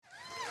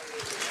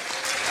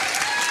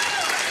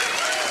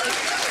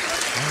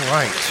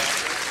right.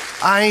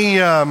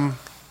 I've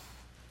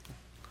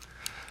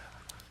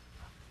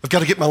got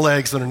to get my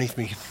legs underneath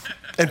me.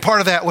 And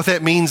part of that, what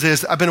that means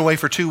is I've been away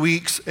for 2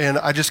 weeks and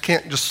I just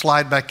can't just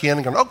slide back in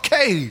and go,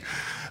 okay.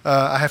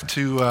 I have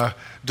to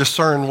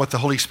discern what the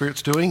Holy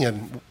Spirit's doing,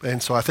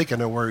 and so I think I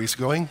know where he's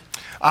going.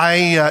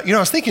 I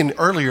was thinking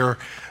earlier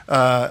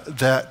so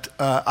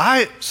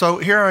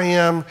here I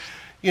am,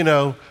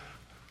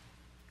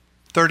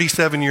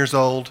 37 years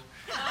old,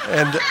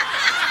 and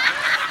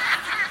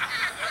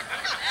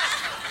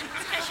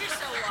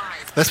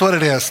that's what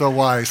it is, so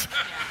wise.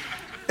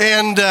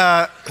 And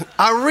I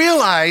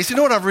realized, you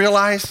know what I've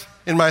realized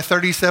in my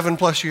 37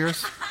 plus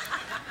years?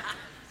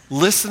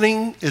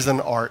 Listening is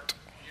an art.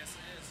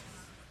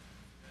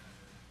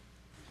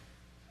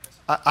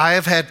 I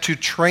have had to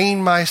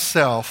train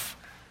myself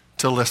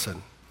to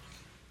listen.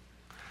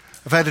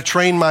 I've had to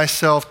train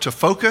myself to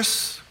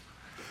focus.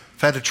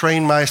 I've had to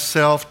train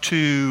myself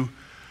to,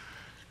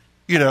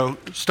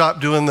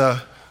 stop doing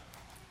the,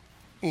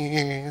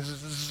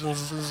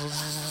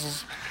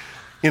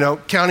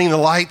 counting the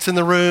lights in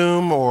the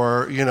room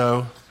or,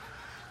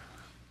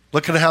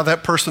 looking at how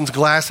that person's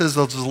glasses,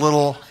 those a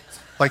little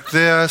like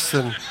this,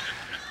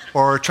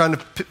 or trying to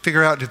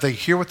figure out, did they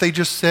hear what they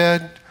just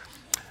said?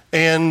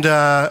 And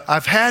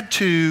I've had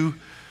to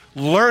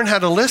learn how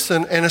to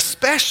listen, and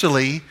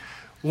especially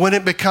when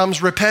it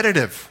becomes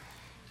repetitive.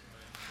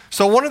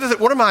 So one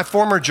of my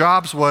former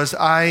jobs was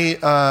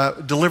I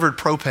delivered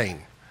propane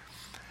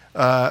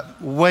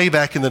way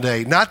back in the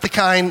day. Not the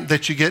kind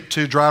that you get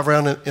to drive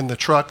around in the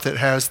truck that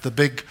has the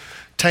big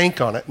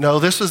tank on it. No,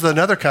 this was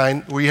another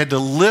kind where you had to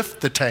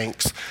lift the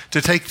tanks to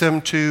take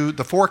them to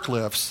the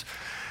forklifts.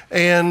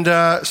 And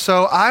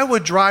so I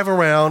would drive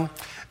around,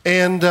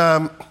 and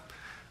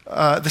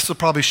this will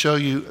probably show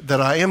you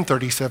that I am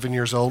 37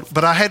 years old,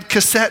 but I had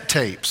cassette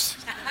tapes.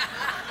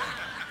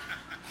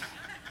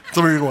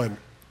 Some of you are going,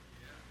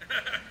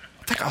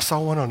 I think I saw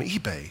one on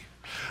eBay.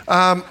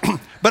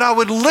 But I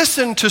would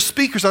listen to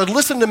speakers. I would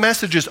listen to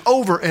messages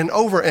over and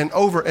over and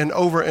over and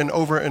over and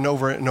over and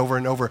over and over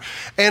and over.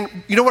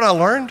 And you know what I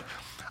learned?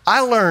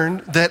 I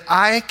learned that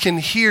I can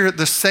hear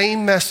the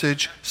same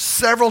message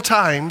several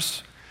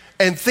times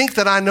and think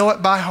that I know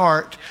it by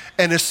heart.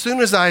 And as soon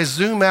as I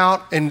zoom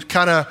out and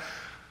kind of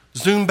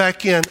zoom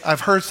back in,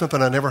 I've heard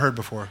something I never heard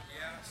before.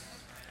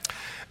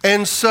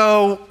 And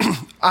so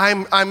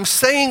I'm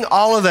saying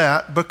all of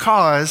that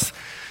because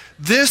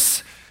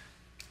this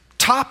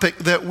topic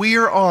that we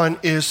are on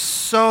is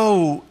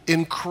so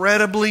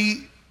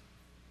incredibly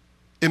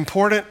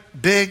important,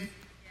 big,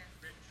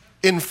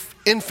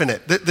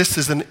 infinite. This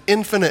is an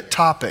infinite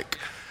topic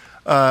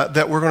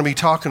that we're going to be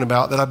talking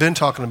about, that I've been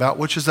talking about,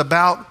 which is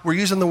about, we're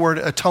using the word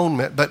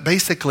atonement, but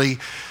basically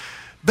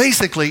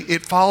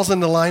it falls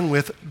into line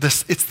with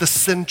this. It's the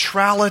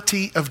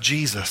centrality of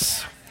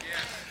Jesus.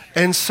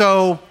 And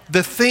so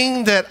the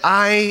thing that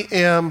I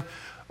am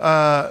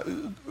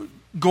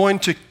going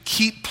to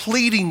keep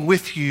pleading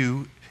with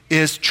you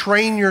is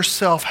train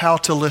yourself how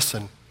to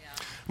listen.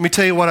 Let me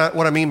tell you what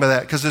I mean by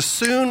that. Because as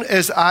soon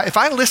as if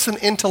I listen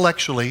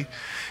intellectually,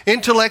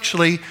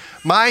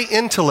 my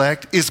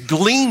intellect is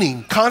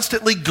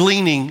constantly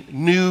gleaning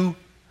new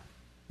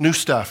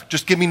stuff.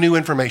 Just give me new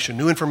information.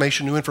 And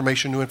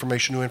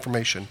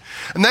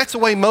that's the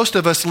way most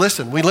of us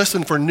listen. We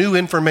listen for new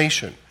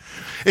information.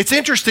 It's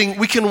interesting,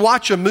 we can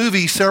watch a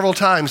movie several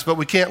times, but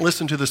we can't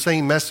listen to the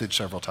same message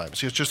several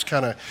times. It's just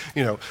kind of,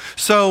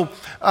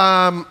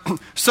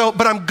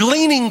 but I'm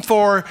gleaning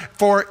for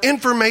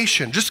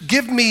information. Just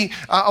give me,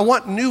 I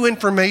want new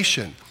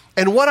information.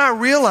 And what I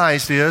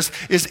realized is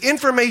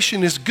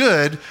information is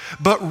good,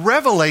 but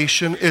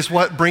revelation is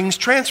what brings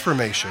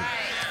transformation.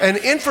 And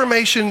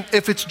information,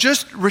 if it's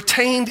just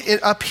retained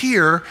up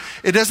here,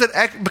 it doesn't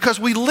act, because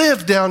we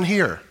live down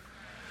here.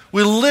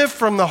 We live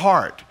from the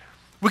heart.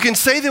 We can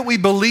say that we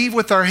believe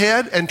with our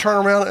head and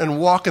turn around and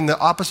walk in the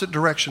opposite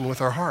direction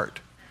with our heart.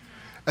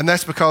 And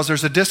that's because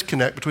there's a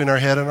disconnect between our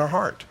head and our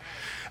heart.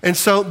 And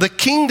so the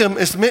kingdom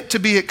is meant to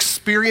be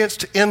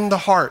experienced in the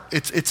heart.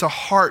 It's a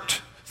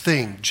heart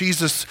thing.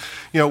 Jesus,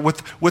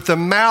 with the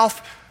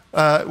mouth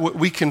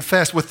we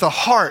confess, with the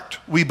heart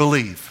we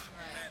believe.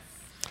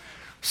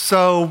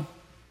 So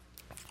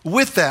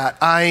with that,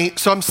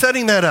 I'm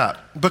setting that up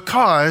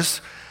because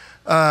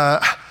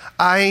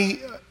I,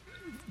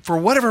 for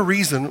whatever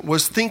reason,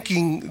 was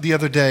thinking the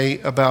other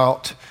day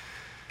about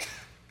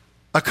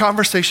a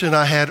conversation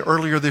I had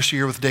earlier this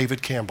year with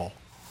David Campbell.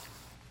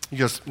 You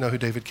guys know who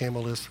David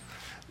Campbell is?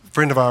 A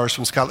friend of ours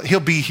from Scotland. He'll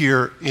be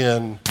here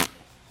in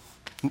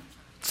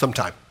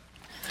sometime.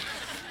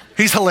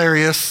 He's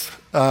hilarious.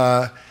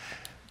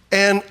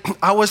 And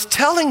I was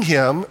telling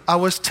him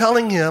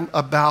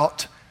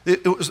about,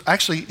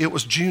 it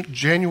was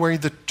January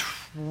the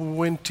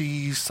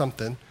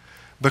 20-something,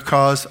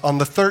 because on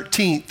the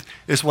 13th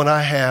is when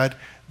I had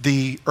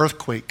the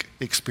earthquake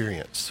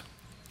experience.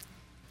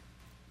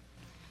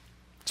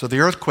 So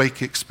the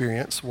earthquake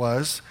experience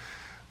was,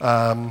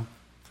 I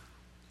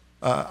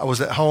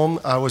was at home,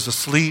 I was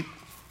asleep,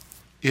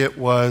 I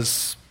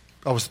was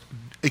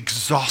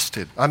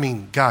exhausted. I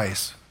mean,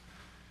 guys,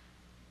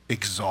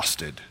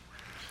 exhausted.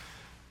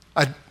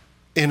 I'd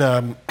been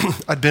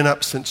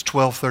up since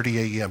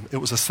 12:30 a.m. It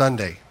was a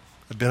Sunday.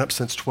 I'd been up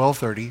since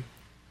 12:30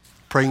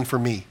 praying for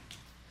me.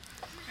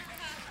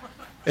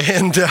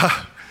 And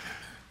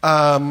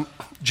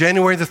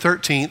January the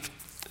 13th,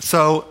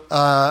 so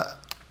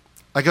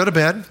I go to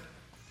bed,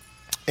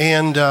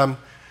 and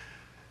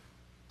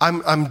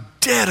I'm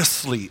dead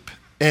asleep.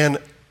 And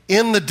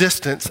in the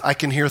distance, I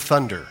can hear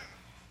thunder.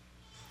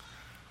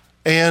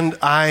 And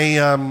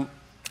I'm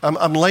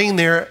laying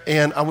there,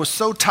 and I was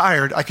so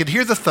tired, I could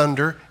hear the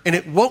thunder, and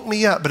it woke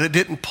me up, but it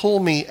didn't pull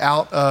me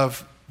out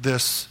of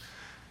this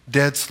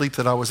dead sleep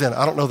that I was in.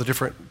 I don't know the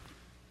different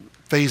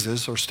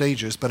phases or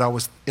stages, but I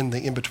was in the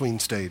in-between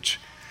stage,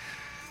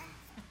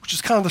 which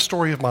is kind of the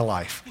story of my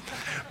life.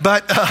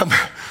 But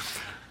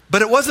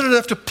it wasn't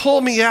enough to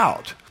pull me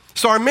out.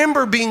 So I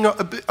remember being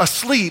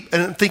asleep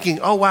and thinking,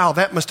 oh, wow,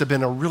 that must have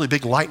been a really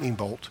big lightning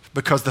bolt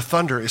because the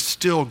thunder is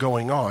still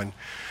going on.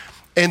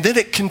 And then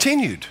it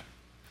continued.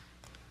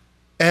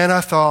 And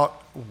I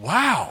thought,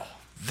 wow,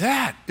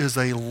 that is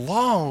a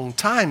long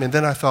time. And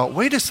then I thought,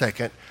 wait a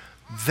second,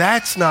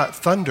 that's not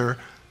thunder,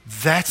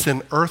 that's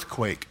an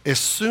earthquake. As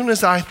soon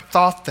as I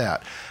thought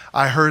that,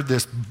 I heard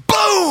this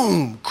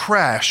boom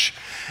crash,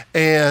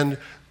 and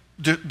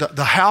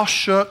the house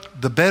shook,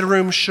 the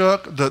bedroom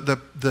shook,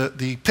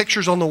 the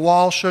pictures on the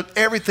wall shook,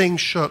 everything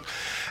shook.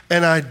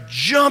 And I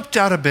jumped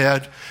out of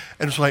bed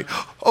and was like,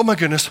 oh my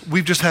goodness,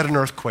 we've just had an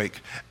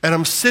earthquake. And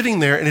I'm sitting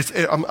there, and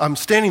I'm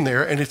standing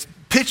there, and it's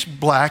pitch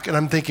black, and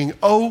I'm thinking,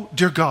 oh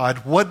dear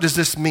God, what does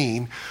this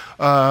mean?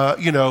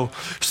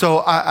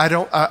 So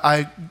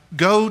I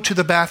go to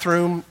the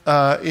bathroom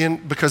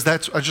because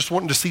I just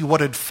wanted to see what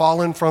had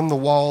fallen from the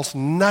walls.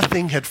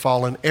 Nothing had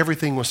fallen.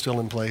 Everything was still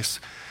in place.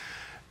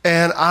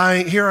 And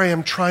here I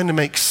am trying to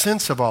make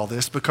sense of all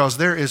this because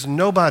there is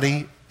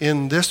nobody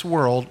in this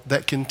world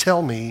that can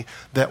tell me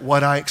that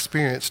what I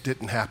experienced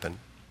didn't happen.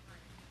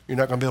 You're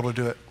not going to be able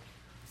to do it.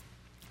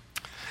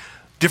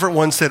 Different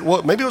ones said,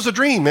 well, maybe it was a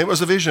dream, maybe it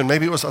was a vision,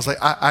 maybe it was, I was like,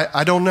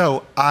 I don't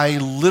know. I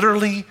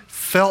literally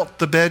felt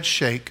the bed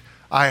shake.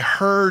 I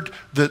heard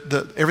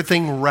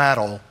everything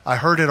rattle. I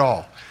heard it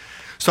all.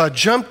 So I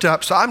jumped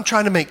up. So I'm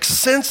trying to make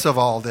sense of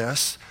all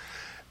this.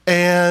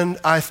 And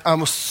I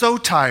was so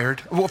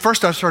tired. Well,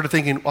 first I started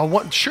thinking,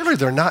 well, surely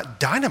they're not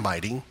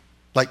dynamiting.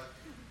 Like,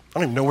 I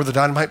don't even know where the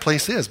dynamite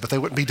place is, but they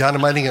wouldn't be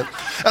dynamiting it.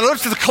 And I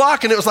looked at the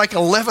clock, and it was like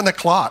 11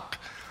 o'clock.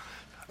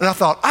 And I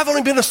thought, I've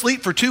only been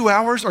asleep for 2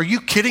 hours. Are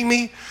you kidding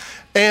me?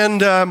 And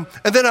then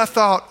I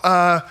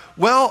thought,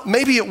 well,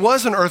 maybe it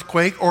was an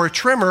earthquake or a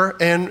tremor,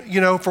 and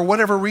for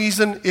whatever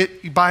reason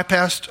it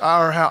bypassed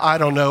I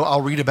don't know.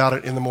 I'll read about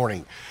it in the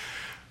morning.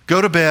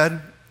 Go to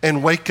bed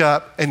and wake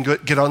up and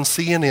get on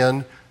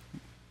CNN.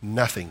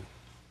 Nothing.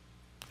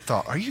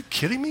 Thought, are you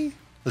kidding me?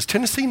 Is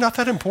Tennessee not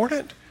that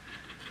important?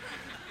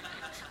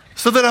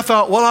 So then I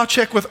thought, well, I'll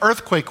check with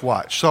Earthquake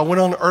Watch. So I went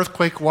on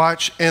Earthquake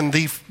Watch, and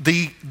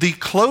the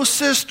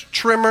closest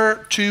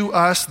tremor to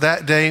us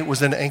that day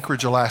was in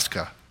Anchorage,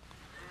 Alaska.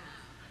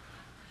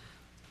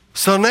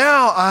 So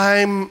now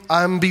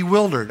I'm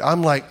bewildered.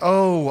 I'm like,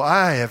 oh,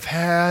 I have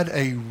had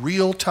a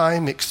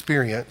real-time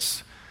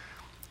experience,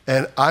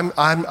 and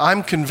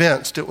I'm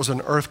convinced it was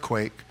an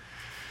earthquake.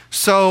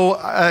 So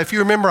if you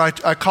remember,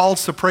 I called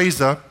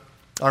Sapreza,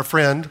 our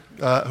friend,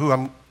 who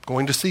I'm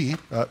going to see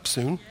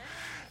soon.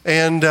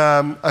 And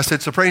I said,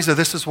 Sapreza,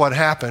 this is what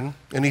happened.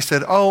 And he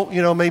said,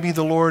 oh, maybe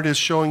the Lord is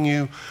showing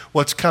you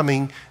what's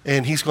coming,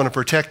 and he's going to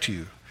protect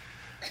you.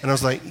 And I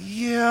was like,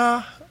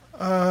 yeah,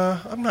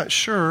 I'm not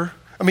sure.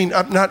 I mean,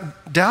 I'm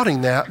not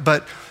doubting that,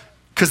 but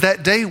because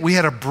that day we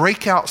had a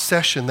breakout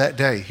session that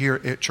day here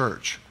at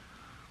church.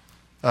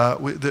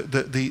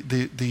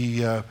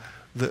 The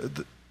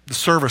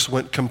service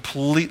went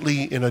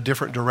completely in a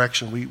different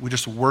direction. We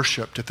just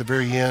worshiped at the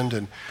very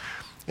end,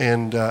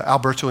 and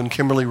Alberto and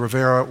Kimberly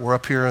Rivera were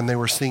up here, and they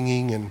were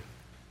singing. And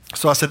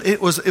so I said,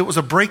 it was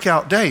a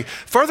breakout day.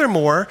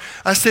 Furthermore,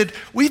 I said,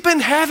 we've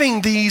been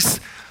having these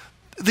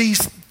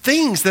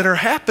things that are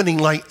happening,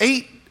 like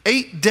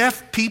eight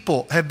deaf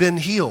people have been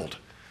healed.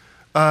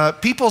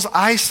 People's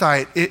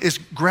eyesight is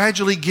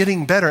gradually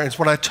getting better. And so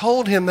when I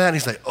told him that,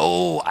 he's like,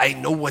 oh, I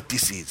know what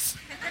this is.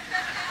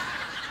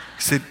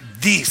 He said,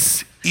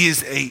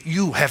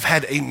 you have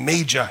had a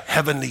major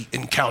heavenly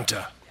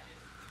encounter.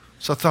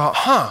 So I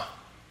thought,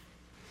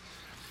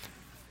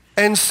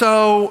 And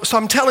so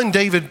I'm telling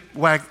David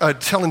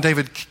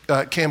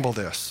Campbell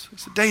this. I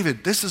said,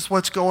 David, this is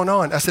what's going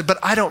on. I said, but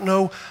I don't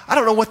know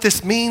what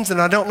this means,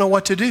 and I don't know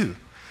what to do.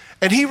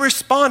 And he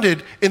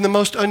responded in the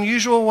most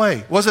unusual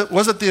way. Wasn't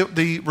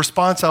the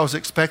response I was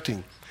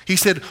expecting. He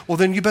said, well,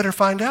 then you better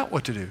find out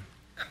what to do.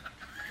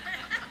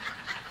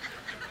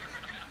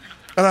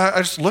 And I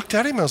just looked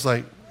at him. I was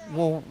like,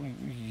 well,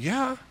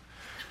 yeah.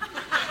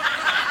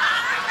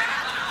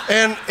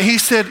 And he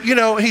said,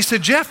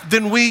 Jeff,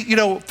 then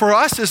for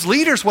us as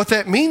leaders, what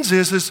that means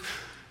is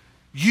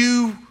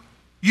you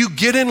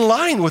get in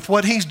line with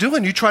what he's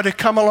doing. You try to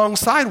come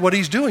alongside what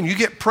he's doing. You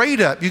get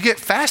prayed up. You get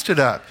fasted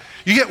up.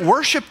 You get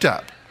worshiped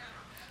up.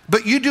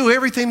 but you do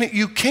everything that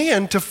you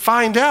can to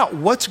find out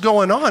what's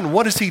going on.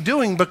 What is he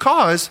doing?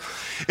 Because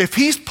if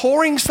he's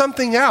pouring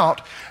something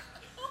out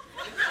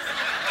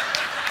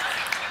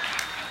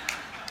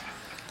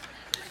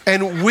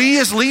and we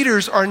as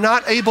leaders are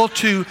not able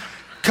to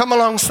come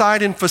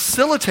alongside and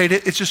facilitate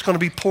it, it's just going to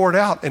be poured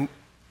out and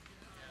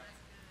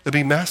it'll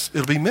be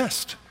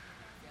missed.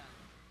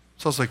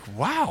 So I was like,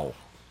 wow.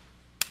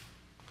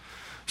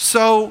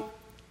 So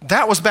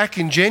that was back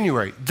in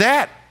January.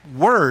 That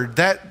word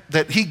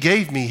that he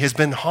gave me has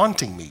been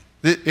haunting me.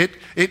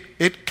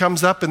 It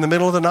comes up in the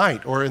middle of the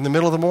night or in the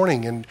middle of the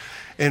morning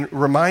and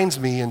reminds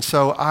me. And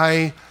so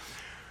I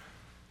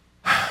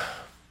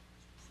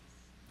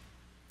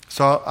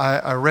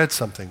read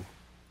something.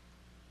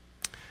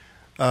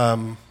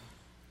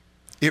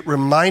 It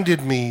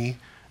reminded me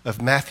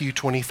of Matthew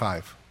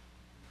 25,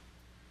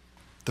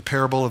 the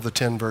parable of the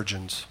 10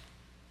 virgins.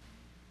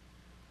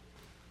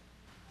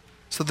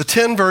 So the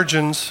 10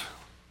 virgins,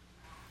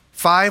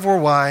 5 were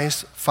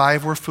wise,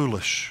 5 were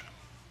foolish.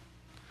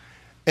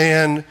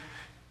 And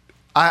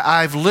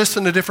I've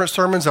listened to different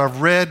sermons.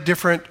 I've read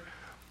different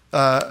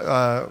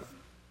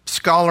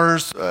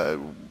scholars'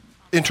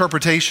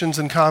 interpretations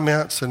and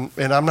comments, and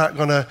I'm not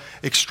going to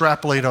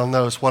extrapolate on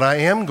those. What I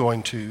am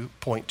going to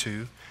point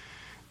to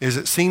is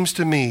it seems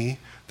to me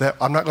that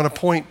I'm not going to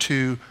point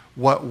to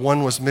what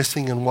one was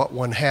missing and what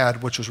one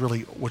had, which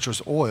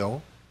was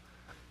oil.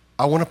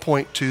 I want to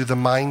point to the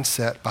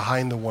mindset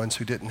behind the ones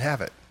who didn't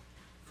have it.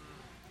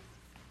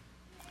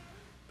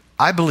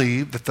 I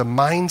believe that the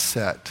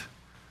mindset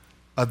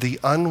of the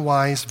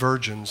unwise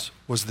virgins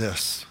was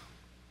this: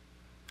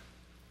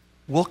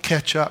 we'll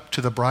catch up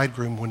to the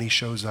bridegroom when he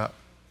shows up.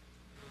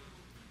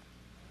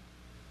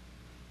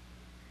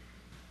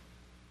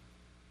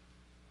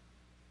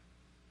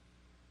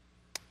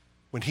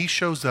 When he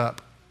shows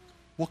up,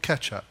 we'll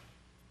catch up.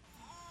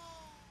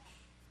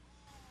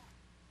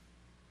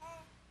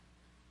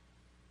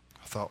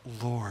 I thought,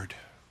 Lord,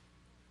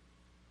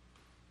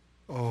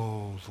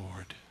 oh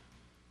Lord,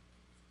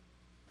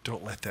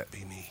 don't let that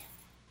be me.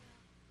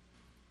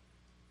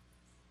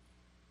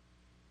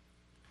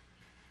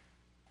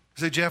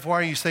 You say, Jeff, why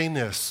are you saying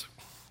this?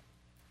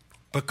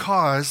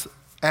 Because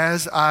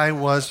as I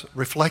was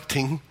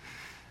reflecting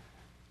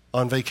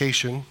on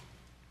vacation,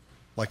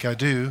 like I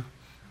do,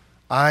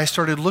 I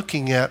started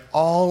looking at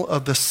all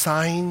of the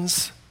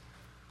signs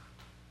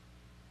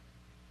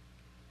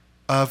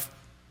of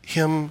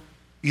him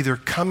either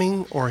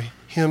coming or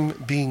him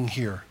being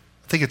here.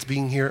 I think it's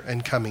being here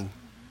and coming.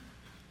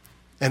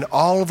 And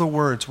all of the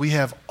words, we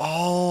have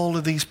all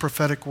of these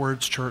prophetic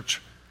words,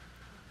 church.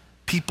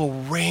 People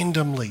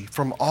randomly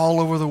from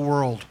all over the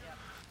world,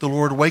 the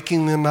Lord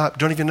waking them up,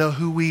 don't even know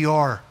who we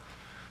are,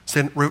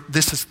 saying,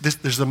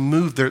 there's a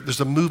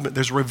movement,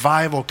 there's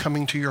revival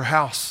coming to your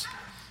house.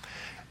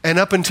 And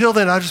up until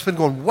then, I've just been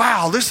going,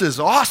 wow, this is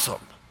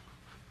awesome.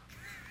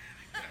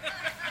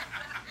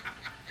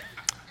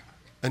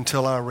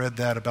 Until I read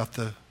that about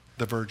the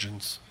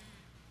virgins.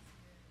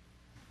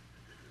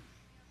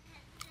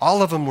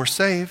 All of them were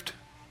saved.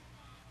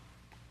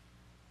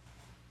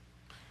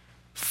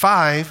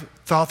 5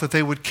 thought that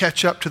they would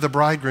catch up to the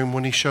bridegroom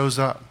when he shows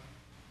up.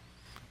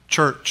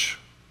 Church,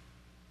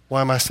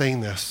 why am I saying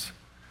this?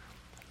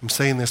 I'm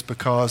saying this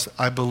because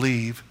I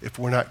believe if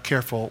we're not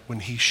careful, when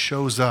he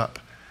shows up,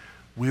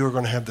 we are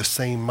going to have the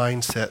same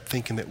mindset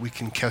thinking that we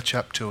can catch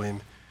up to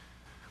him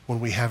when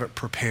we haven't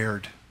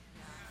prepared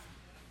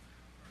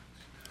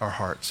our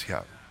hearts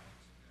yet.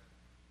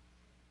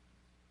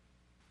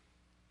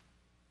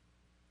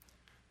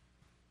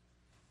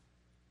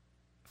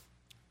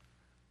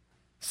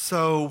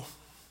 So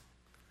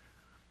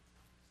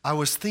I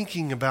was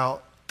thinking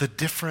about the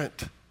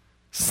different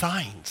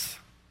signs.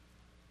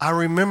 I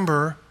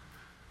remember,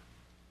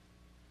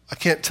 I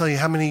can't tell you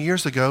how many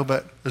years ago,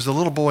 but there's a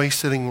little boy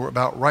sitting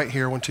about right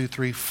here, 1, 2,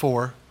 3,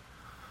 4,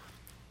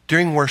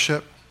 during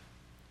worship,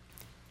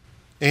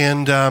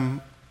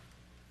 and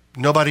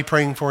nobody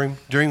praying for him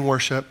during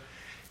worship.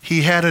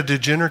 He had a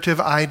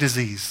degenerative eye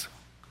disease,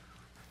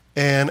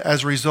 and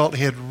as a result,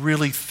 he had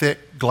really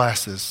thick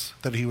glasses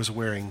that he was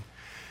wearing.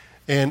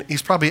 And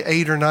he's probably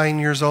 8 or 9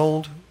 years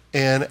old,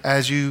 and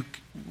as you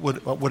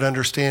would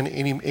understand,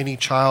 any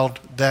child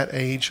that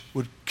age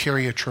would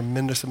carry a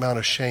tremendous amount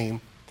of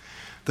shame.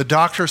 The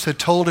doctors had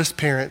told his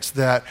parents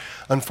that,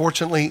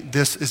 unfortunately,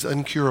 this is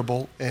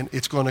incurable, and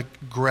it's going to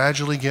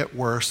gradually get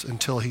worse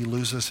until he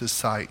loses his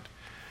sight.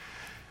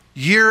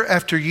 Year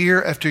after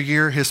year after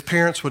year, his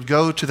parents would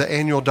go to the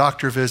annual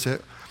doctor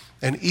visit,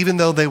 and even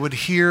though they would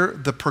hear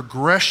the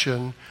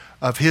progression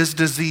of his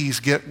disease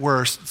get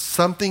worse,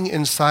 something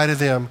inside of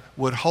them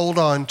would hold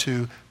on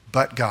to,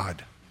 but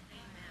God.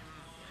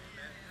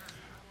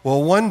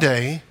 Well, one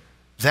day,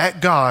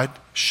 that God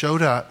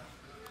showed up,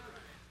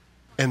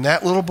 and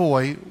that little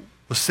boy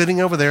was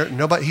sitting over there.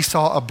 He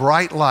saw a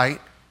bright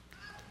light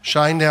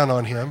shine down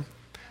on him,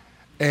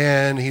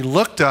 and he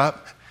looked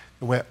up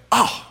and went,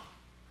 oh,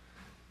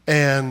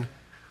 and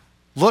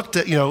looked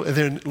at, and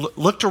then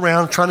looked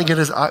around, trying to get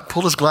his eye,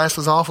 pulled his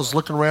glasses off, was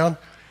looking around.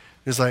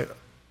 He was like,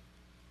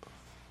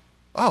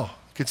 oh,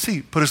 could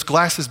see. Put his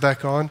glasses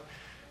back on,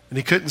 and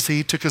he couldn't see.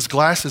 He took his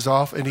glasses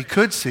off, and he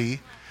could see.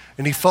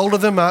 And he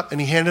folded them up,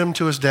 and he handed them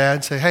to his dad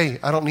and said, hey,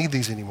 I don't need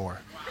these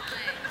anymore.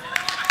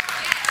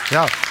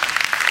 Yeah.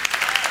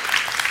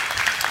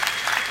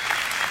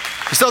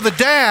 So the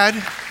dad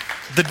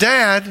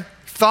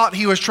thought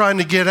he was trying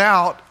to get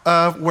out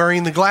of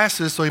wearing the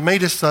glasses, so he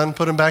made his son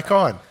put them back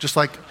on. Just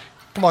like,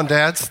 come on,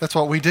 dads, that's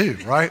what we do,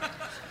 right?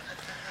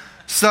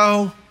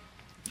 So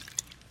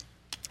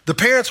the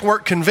parents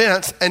weren't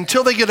convinced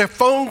until they get a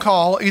phone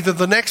call either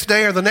the next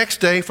day or the next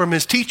day from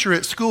his teacher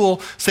at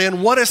school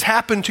saying, what has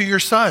happened to your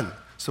son?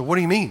 So what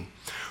do you mean?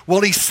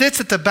 Well, he sits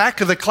at the back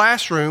of the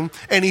classroom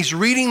and he's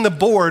reading the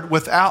board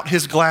without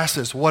his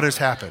glasses. What has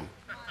happened?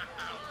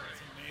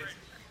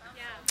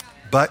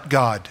 But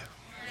God.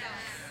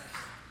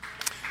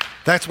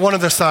 That's one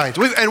of the signs.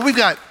 We've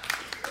got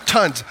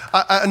tons.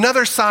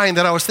 Another sign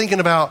that I was thinking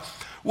about,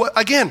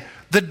 again,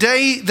 the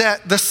day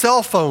that the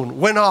cell phone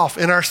went off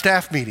in our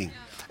staff meeting,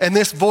 and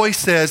this voice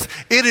says,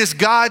 it is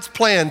God's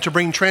plan to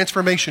bring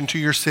transformation to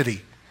your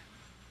city.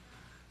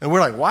 And we're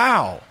like,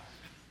 wow.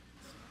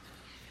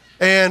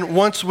 And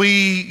once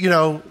we,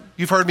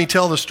 you've heard me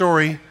tell the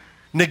story,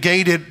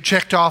 negated,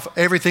 checked off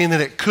everything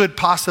that it could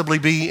possibly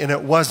be, and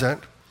it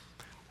wasn't.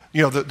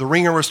 The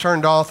ringer was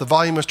turned off, the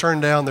volume was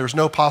turned down. There was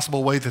no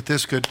possible way that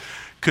this could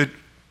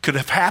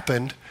have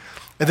happened.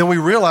 And then we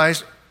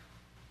realized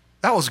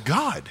that was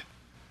God.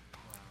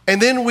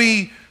 And then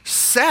we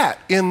sat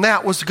in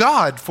that was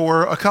God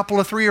for a couple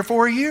of 3 or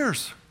 4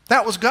 years.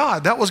 That was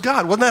God. That was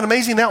God. Wasn't that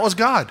amazing? That was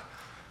God.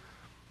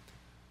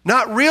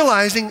 Not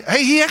realizing,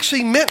 hey, he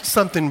actually meant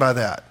something by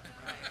that.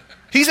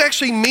 He's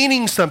actually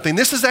meaning something.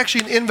 This is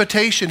actually an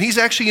invitation. He's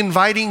actually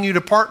inviting you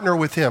to partner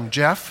with him,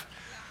 Jeff.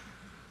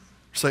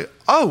 Say,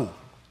 oh,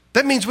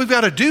 that means we've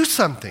got to do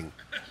something.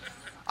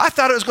 I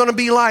thought it was going to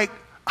be like,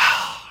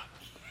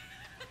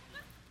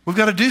 we've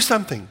got to do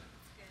something.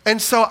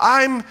 And so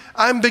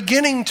I'm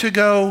beginning to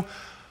go,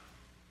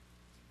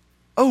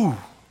 oh,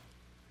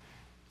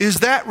 is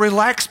that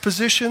relaxed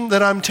position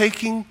that I'm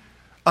taking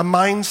a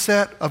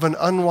mindset of an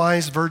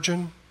unwise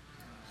virgin?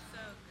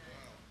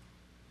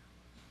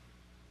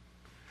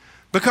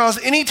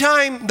 Because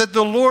anytime that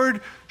the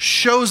Lord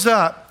shows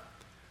up,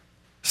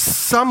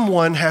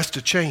 someone has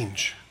to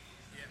change.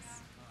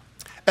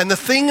 And the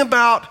thing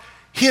about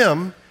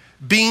him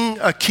being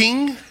a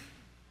king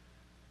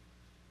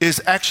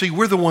is actually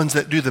we're the ones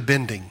that do the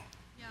bending.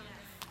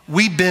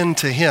 We bend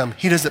to him.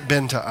 He doesn't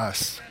bend to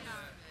us.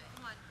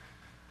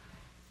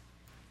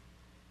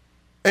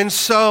 And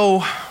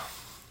so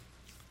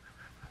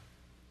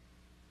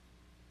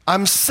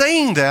I'm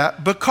saying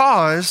that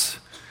because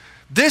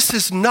this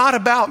is not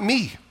about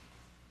me.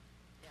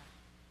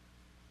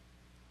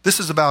 This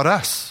is about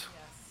us.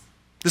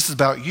 This is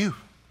about you.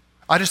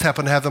 I just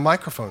happen to have the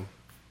microphone.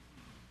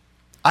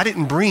 I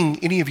didn't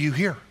bring any of you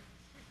here.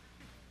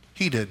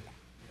 He did.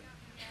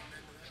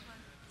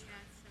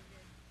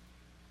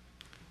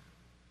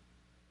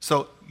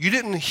 So you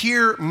didn't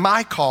hear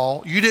my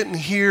call. You didn't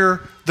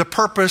hear the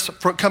purpose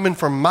coming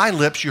from my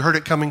lips. You heard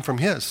it coming from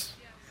his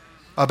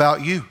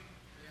about you.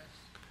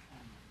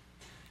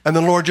 And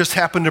the Lord just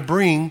happened to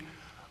bring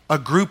a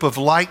group of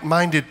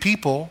like-minded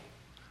people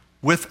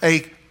with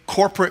a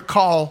corporate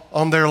call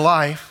on their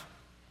life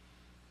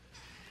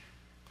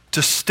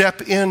to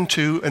step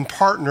into and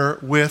partner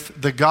with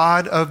the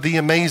God of the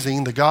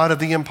amazing, the God of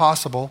the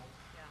impossible,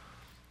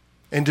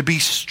 and to be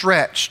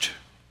stretched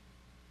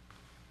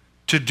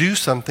to do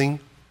something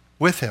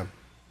with him.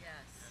 Yes,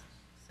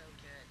 so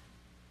good.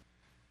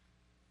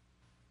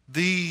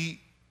 The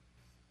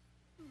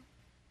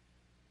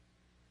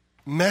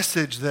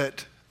message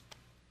that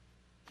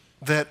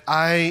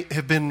I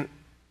have been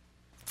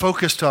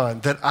focused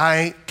on, that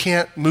I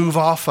can't move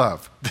off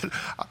of, that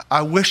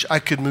I wish I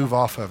could move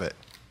off of it.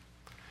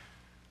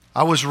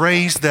 I was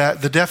raised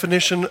that the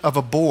definition of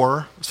a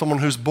bore, someone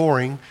who's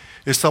boring,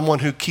 is someone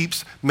who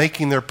keeps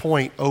making their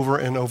point over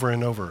and over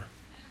and over.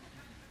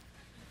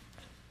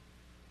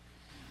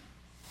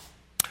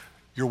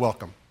 You're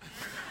welcome.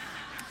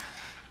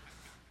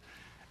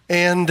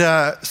 And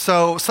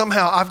so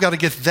somehow I've got to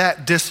get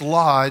that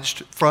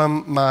dislodged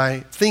from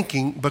my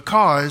thinking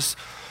because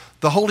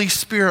the Holy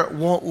Spirit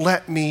won't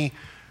let me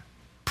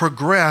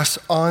progress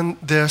on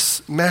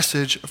this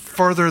message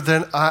further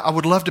than I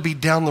would love to be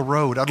down the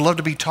road. I'd love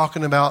to be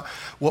talking about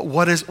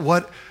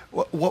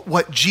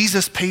what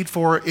Jesus paid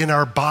for in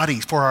our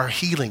bodies for our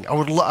healing.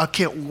 I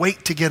can't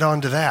wait to get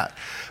onto that.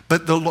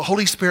 But the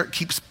Holy Spirit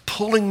keeps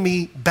pulling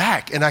me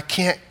back, and I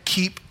can't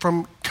keep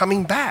from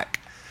coming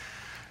back.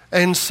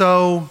 And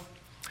so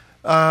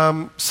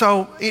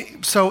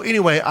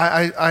anyway,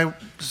 I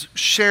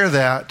share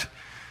that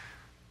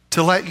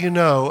to let you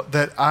know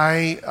that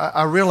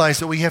I realize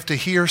that we have to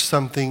hear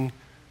something.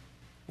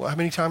 Well, how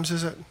many times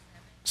is it?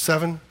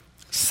 7?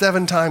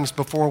 7 times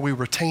before we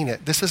retain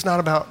it. This is not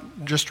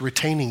about just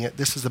retaining it.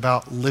 This is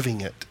about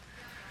living it.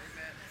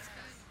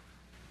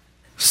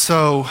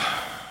 So,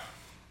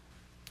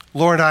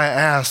 Lord, I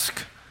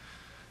ask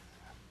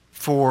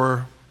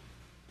for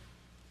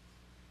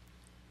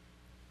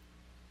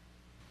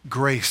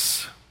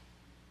grace.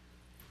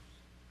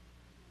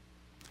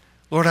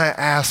 Lord, I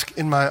ask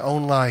in my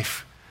own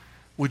life,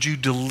 would you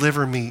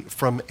deliver me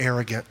from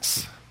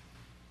arrogance?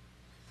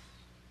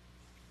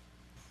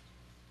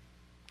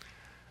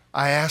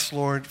 I ask,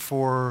 Lord,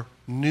 for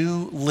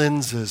new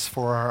lenses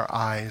for our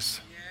eyes,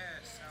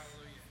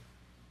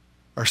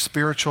 our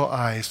spiritual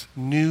eyes,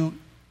 new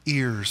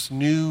ears,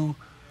 new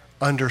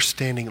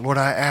understanding. Lord,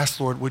 I ask,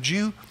 Lord, would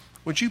you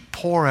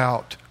pour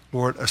out,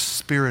 Lord, a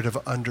spirit of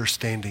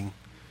understanding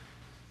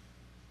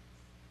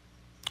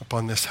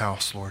upon this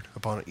house, Lord,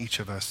 upon each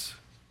of us.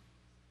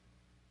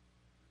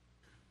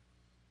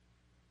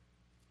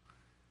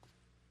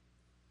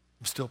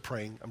 I'm still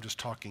praying. I'm just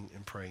talking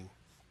and praying.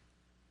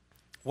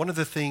 One of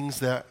the things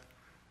that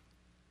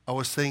I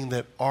was saying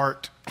that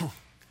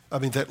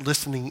that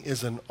listening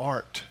is an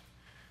art,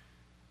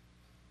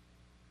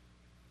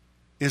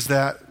 is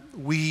that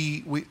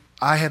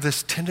I have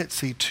this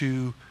tendency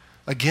to,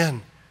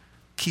 again,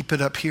 keep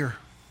it up here.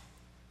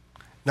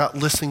 Not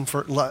listen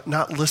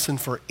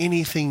for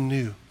anything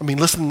new.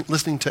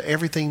 Listening to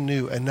everything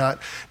new and not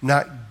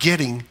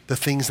getting the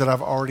things that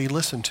I've already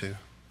listened to.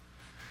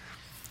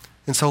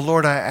 And so,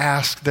 Lord, I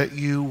ask that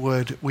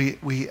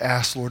we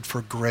ask, Lord,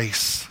 for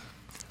grace.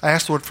 I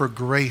ask, Lord, for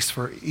grace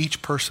for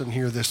each person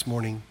here this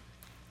morning.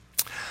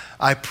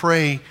 I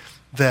pray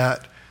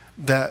that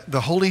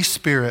the Holy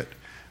Spirit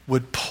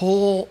would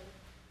pull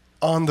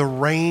on the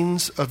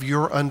reins of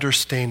your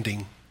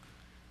understanding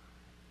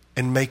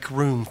and make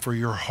room for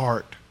your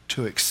heart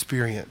to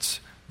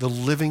experience the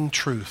living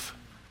truth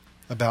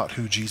about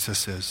who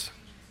Jesus is.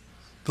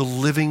 The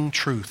living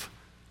truth,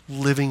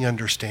 living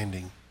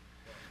understanding.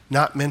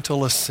 Not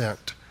mental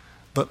assent,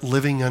 but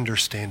living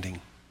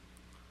understanding.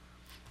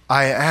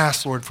 I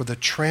ask, Lord, for the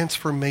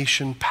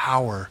transformation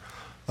power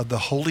of the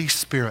Holy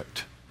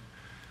Spirit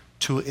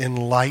to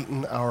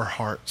enlighten our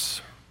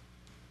hearts.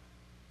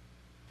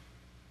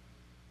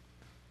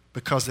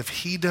 Because if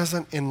he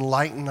doesn't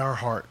enlighten our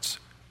hearts,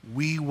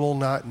 we will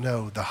not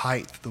know the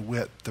height, the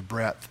width, the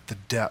breadth, the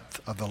depth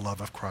of the love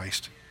of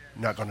Christ.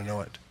 You're not going to know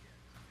it.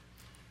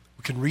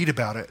 We can read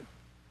about it,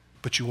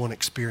 but you won't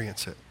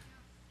experience it.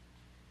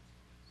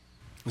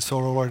 And so,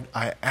 Lord,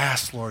 I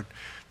ask, Lord,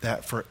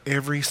 that for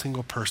every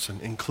single person,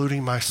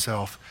 including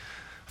myself,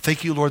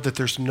 thank you, Lord, that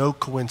there's no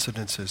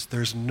coincidences.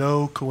 There's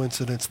no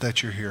coincidence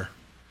that you're here.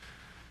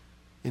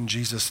 In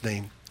Jesus'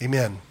 name,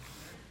 amen.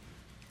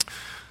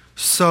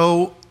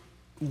 So,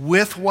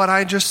 with what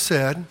I just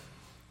said,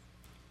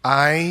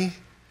 I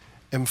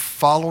am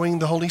following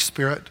the Holy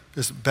Spirit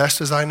as best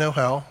as I know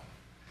how.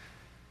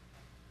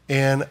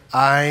 And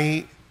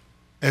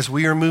as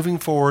we are moving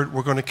forward,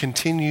 we're going to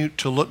continue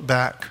to look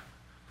back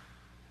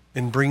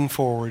and bring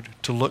forward,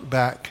 to look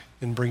back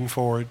and bring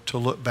forward, to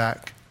look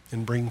back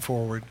and bring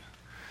forward.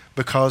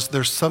 Because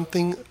there's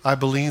something I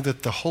believe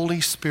that the Holy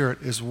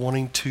Spirit is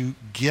wanting to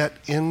get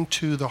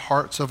into the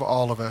hearts of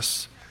all of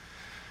us.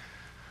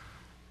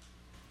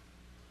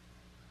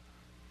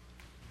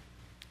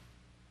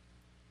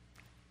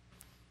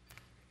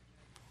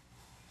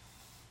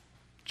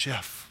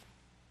 Jeff,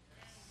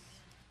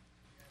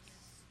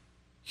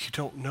 you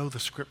don't know the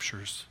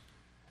scriptures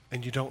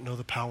and you don't know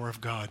the power of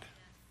God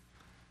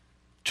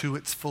to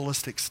its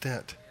fullest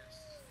extent.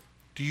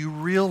 Do you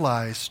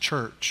realize,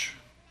 church,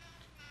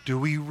 do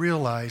we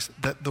realize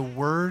that the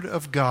Word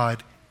of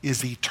God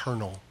is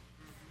eternal?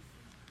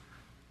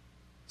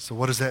 So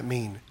what does that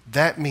mean?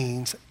 That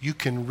means you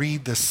can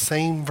read the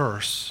same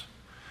verse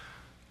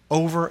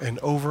over and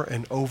over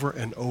and over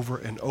and over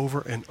and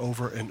over and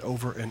over and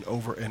over and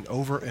over and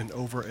over and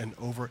over and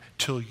over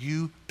till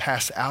you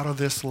pass out of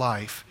this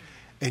life,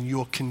 and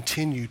you'll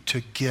continue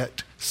to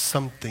get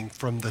something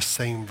from the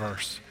same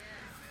verse.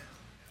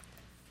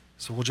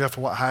 So, well, Jeff,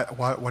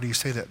 why do you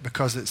say that?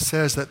 Because it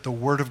says that the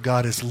Word of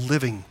God is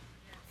living.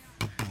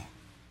 Boom, boom,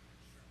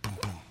 boom,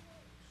 boom.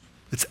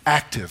 It's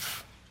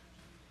active.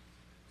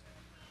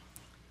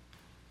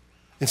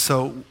 And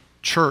so,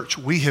 church,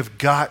 we have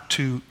got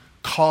to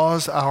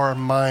cause our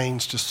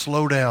minds to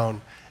slow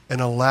down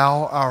and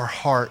allow our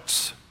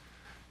hearts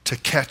to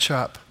catch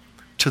up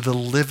to the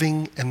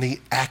living and the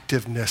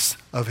activeness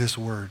of His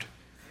Word.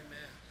 Amen.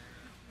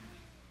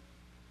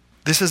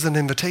 This is an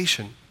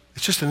invitation.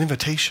 It's just an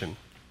invitation.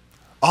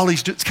 All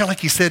He's doing, it's kind of like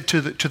He said to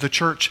the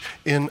church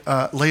in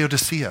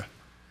Laodicea.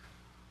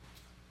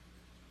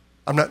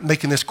 I'm not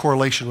making this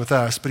correlation with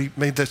us, but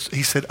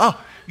He said,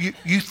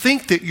 you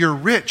think that you're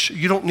rich,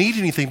 you don't need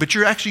anything, but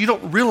you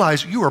don't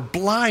realize you are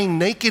blind,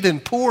 naked,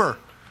 and poor.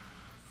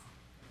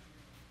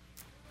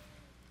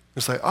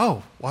 It's like,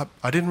 well,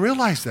 I didn't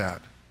realize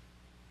that.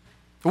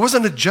 It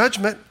wasn't a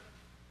judgment.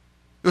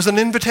 It was an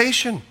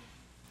invitation.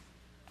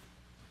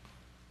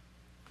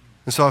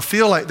 And so I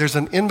feel like there's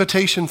an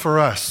invitation for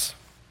us.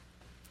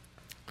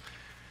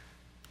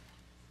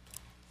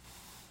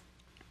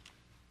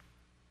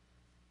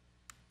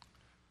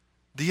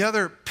 The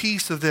other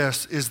piece of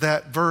this is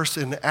that verse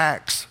in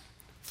Acts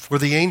where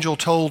the angel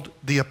told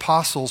the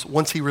apostles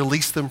once he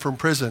released them from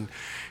prison,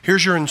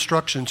 here's your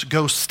instructions.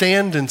 Go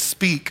stand and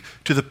speak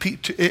to the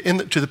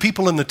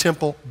people in the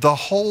temple the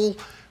whole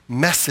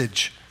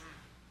message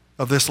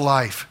of this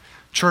life.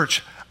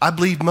 Church, I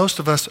believe most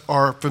of us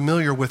are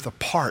familiar with a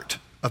part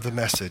of the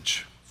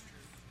message.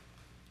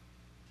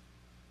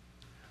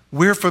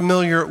 We're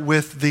familiar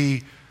with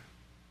the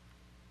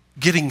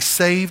getting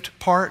saved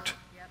part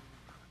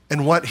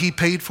and what he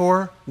paid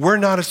for. We're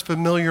not as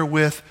familiar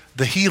with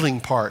the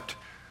healing part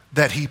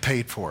that he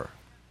paid for.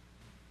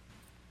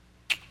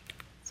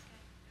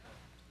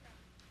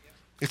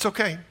 It's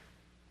okay.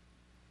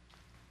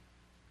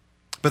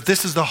 But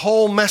this is the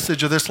whole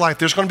message of this life.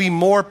 There's going to be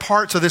more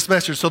parts of this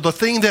message. So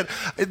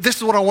this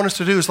is what I want us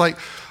to do is like,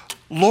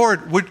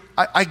 Lord, would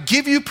I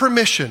give you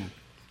permission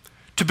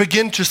to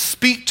begin to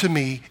speak to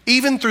me,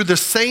 even through the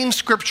same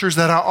scriptures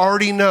that I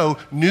already know,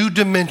 new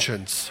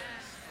dimensions,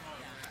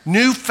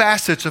 new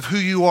facets of who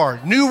you are,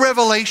 new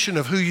revelation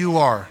of who you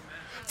are.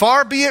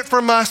 Far be it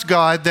from us,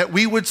 God, that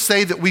we would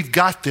say that we've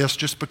got this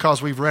just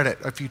because we've read it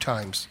a few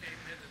times.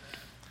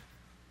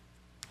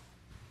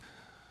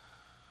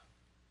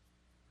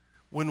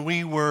 When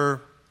we were,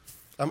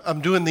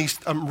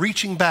 I'm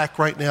reaching back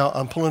right now,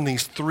 I'm pulling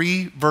these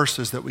 3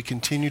 verses that we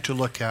continue to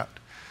look at.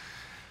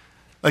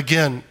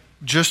 Again,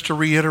 just to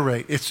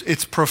reiterate,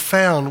 it's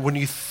profound when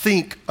you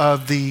think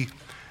of the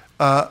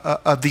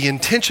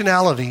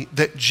intentionality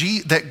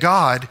that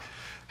God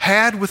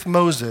had with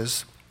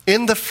Moses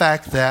in the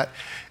fact that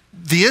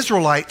the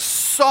Israelites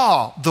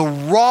saw the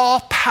raw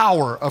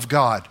power of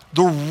God,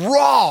 the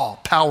raw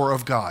power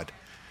of God.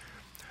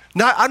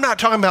 Now, I'm not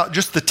talking about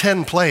just the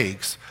 10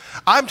 plagues.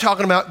 I'm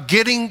talking about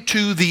getting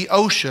to the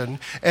ocean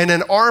and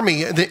an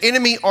army, the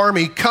enemy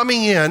army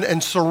coming in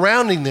and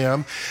surrounding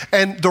them,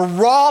 and the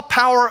raw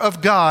power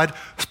of God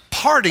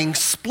parting,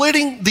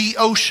 splitting the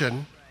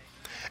ocean,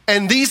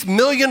 and these 1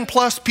 million+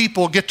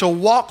 people get to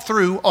walk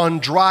through on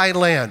dry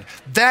land.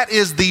 That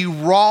is the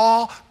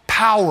raw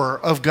power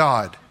of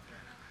God.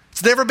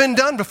 It's never been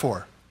done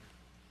before.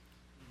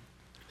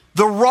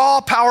 The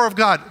raw power of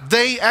God.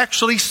 They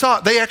actually saw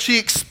it. They actually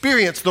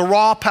experienced the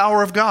raw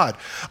power of God.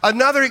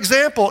 Another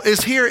example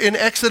is here in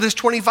Exodus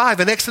 25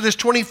 and Exodus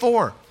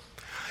 24.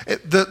 In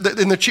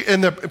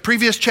the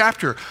previous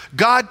chapter,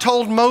 God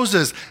told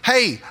Moses,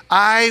 hey,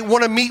 I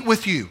want to meet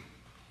with you.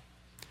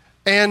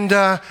 And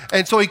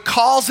so he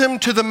calls him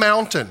to the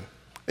mountain.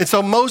 And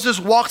so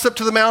Moses walks up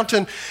to the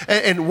mountain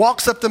and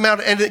walks up the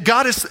mountain. And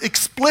God is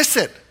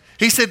explicit.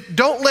 He said,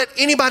 don't let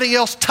anybody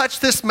else touch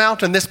this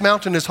mountain. This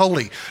mountain is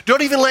holy.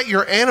 Don't even let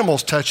your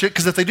animals touch it,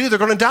 because if they do, they're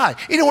going to die.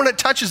 Anyone that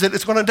touches it,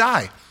 it's going to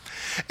die.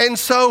 And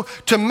so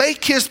to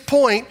make his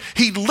point,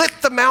 he lit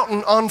the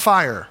mountain on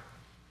fire.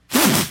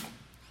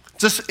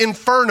 This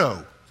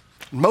inferno.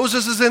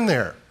 Moses is in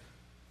there.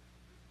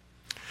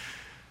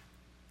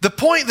 The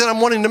point that I'm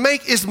wanting to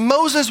make is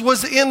Moses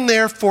was in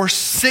there for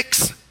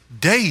 6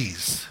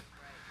 days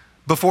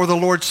before the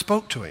Lord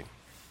spoke to him.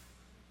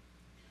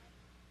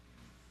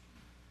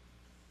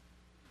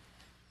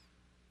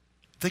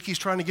 Think he's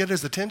trying to get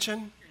his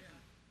attention?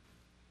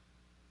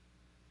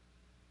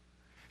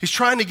 He's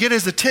trying to get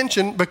his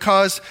attention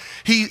because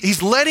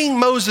he's letting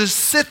Moses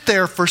sit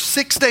there for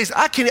 6 days.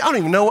 I don't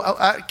even know.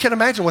 I can't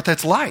imagine what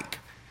that's like.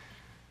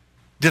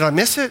 Did I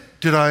miss it?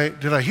 Did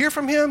I hear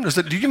from him?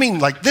 Do you mean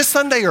like this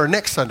Sunday or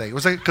next Sunday?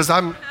 Was it because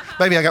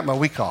maybe I got my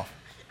week off?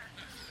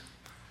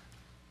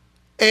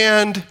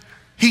 And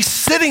he's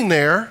sitting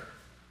there,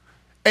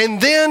 and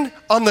then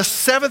on the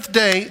 7th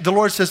day, the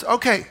Lord says,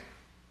 "Okay,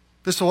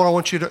 this is what I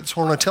want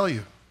to tell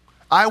you.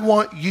 I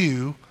want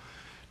you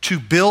to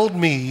build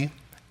me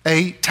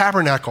a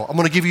tabernacle. I'm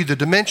going to give you the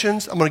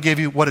dimensions. I'm going to give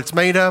you what it's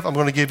made of. I'm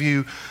going to give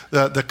you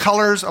the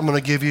colors. I'm going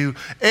to give you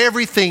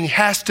everything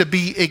has to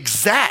be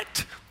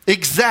exact.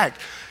 Exact.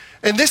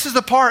 And this is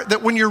the part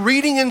that when you're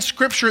reading in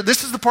Scripture,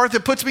 this is the part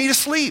that puts me to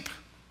sleep.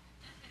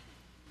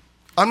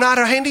 I'm not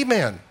a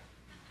handyman.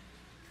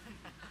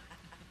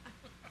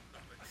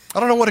 I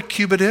don't know what a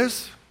cubit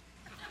is.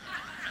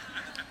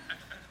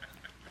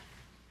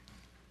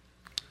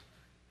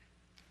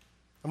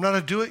 I'm not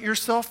a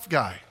do-it-yourself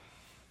guy.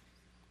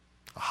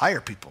 I hire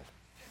people.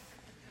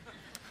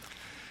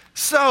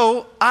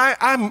 So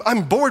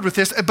I'm bored with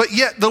this, but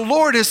yet the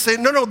Lord is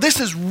saying, no, this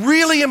is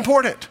really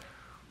important.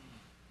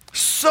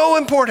 So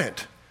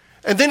important.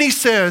 And then he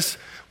says,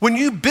 when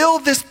you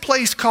build this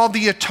place called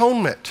the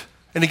atonement,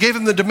 and he gave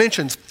him the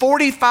dimensions,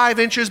 45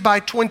 inches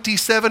by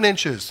 27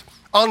 inches.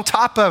 On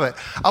top of it,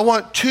 I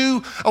want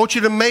you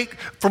to make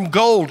from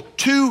gold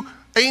 2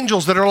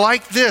 angels that are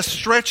like this,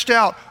 stretched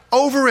out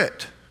over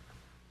it.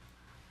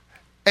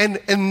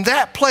 And in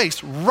that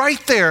place, right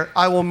there,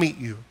 I will meet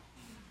you.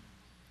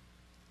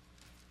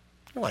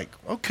 You're like,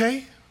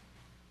 okay.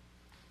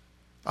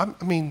 I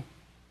mean,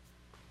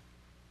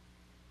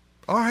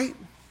 all right.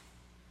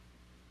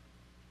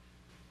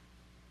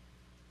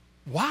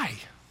 Why?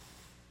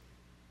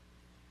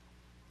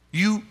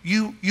 You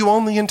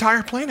own the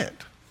entire planet.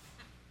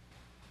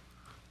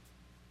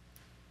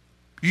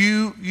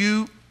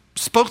 You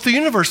spoke the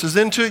universes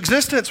into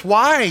existence.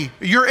 Why?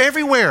 You're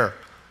everywhere.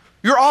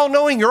 You're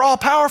all-knowing, you're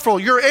all-powerful,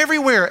 you're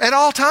everywhere at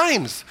all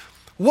times.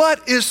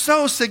 What is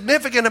so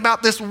significant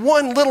about this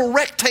one little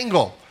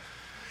rectangle?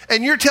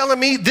 And you're telling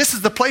me this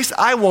is the place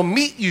I will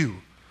meet you.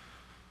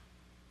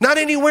 Not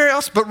anywhere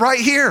else, but right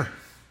here.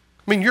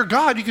 I mean, you're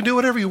God. You can do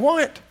whatever you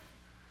want.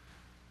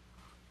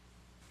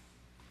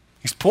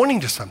 He's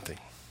pointing to something.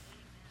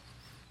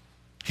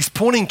 He's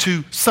pointing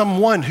to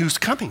someone who's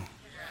coming.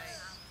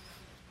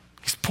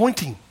 He's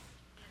pointing.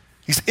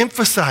 He's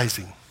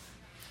emphasizing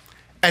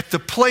at the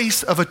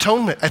place of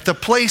atonement, at the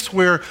place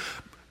where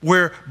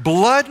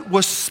blood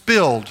was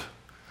spilled,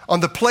 on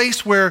the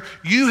place where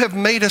you have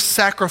made a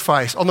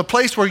sacrifice, on the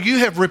place where you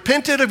have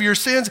repented of your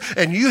sins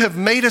and you have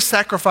made a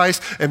sacrifice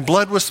and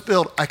blood was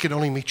spilled. I can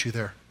only meet you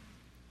there.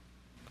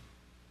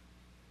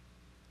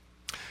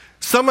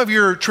 Some of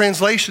your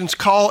translations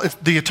call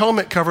the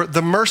atonement cover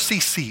the mercy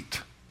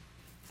seat.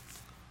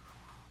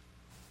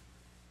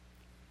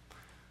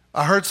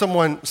 I heard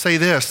someone say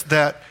this,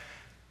 that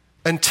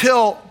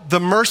until the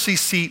mercy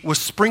seat was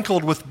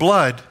sprinkled with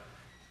blood,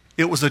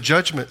 it was a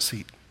judgment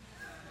seat.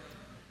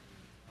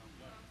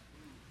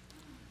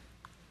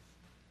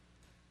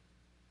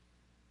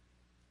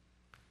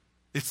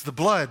 It's the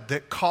blood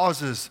that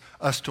causes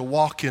us to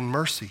walk in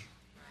mercy.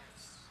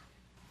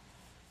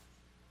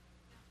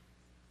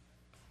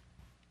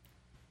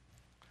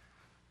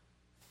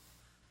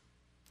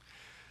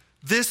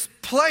 This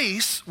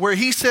place where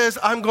he says,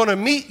 I'm going to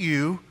meet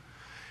you,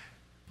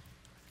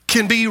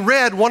 can be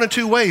read one of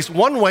two ways.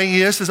 One way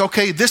is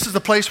okay, this is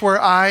the place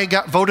where I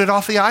got voted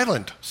off the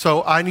island.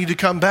 So I need to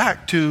come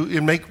back to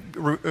and make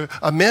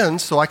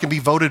amends so I can be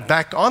voted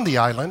back on the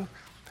island.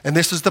 And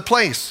this is the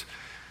place.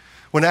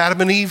 When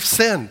Adam and Eve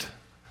sinned,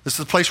 this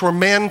is the place where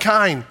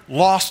mankind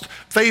lost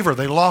favor.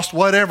 They lost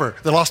whatever.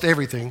 They lost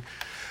everything.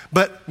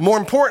 But more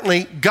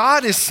importantly,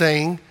 God is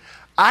saying,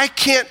 I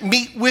can't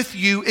meet with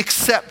you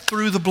except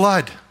through the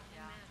blood.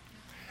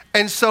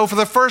 And so for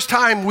the first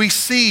time, we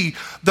see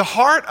the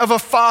heart of a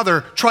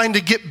father trying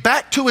to get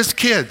back to his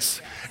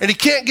kids. And he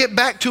can't get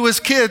back to his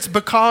kids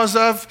because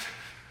of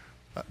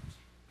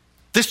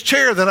this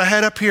chair that I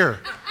had up here.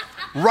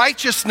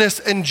 Righteousness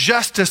and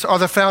justice are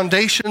the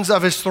foundations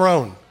of his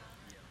throne.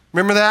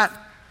 Remember that?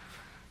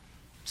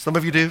 Some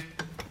of you do.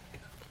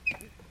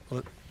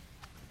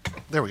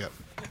 There we go.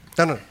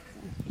 No.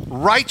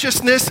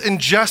 Righteousness and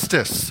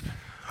justice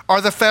are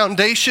the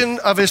foundation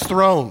of his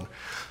throne.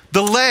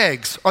 The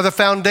legs are the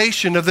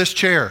foundation of this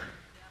chair.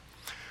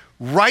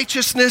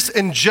 Righteousness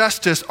and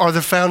justice are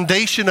the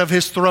foundation of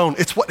his throne.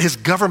 It's what his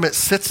government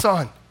sits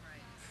on.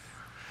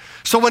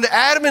 So when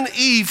Adam and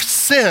Eve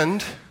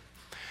sinned,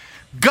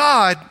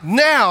 God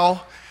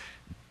now,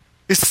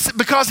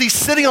 because he's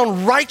sitting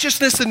on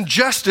righteousness and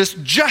justice,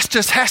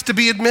 justice has to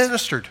be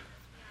administered.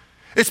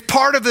 It's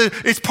part of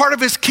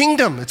his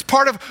kingdom. It's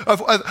part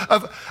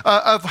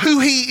of who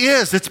he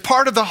is. It's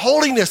part of the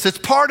holiness. It's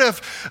part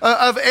of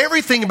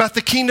everything about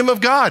the kingdom of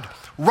God.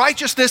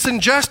 Righteousness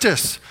and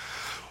justice.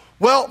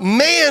 Well,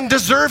 man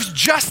deserves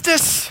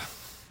justice.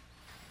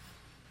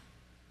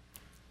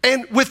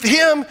 And with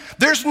him,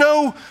 there's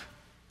no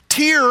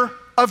tier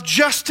of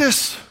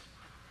justice.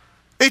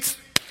 It's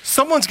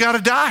someone's got to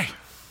die.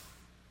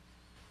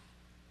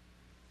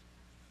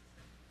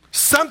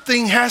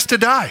 Something has to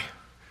die.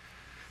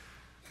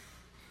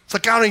 It's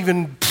like I don't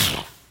even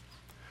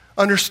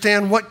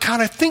understand what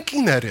kind of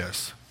thinking that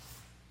is.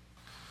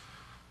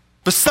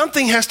 But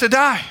something has to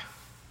die.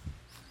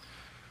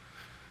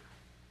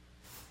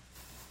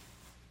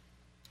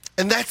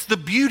 And that's the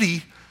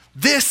beauty.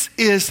 This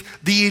is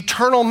the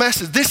eternal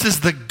message. This is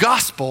the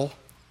gospel,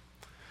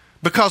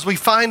 because we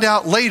find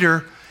out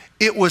later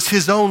it was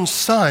his own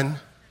son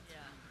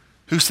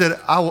who said,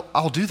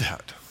 I'll do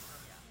that.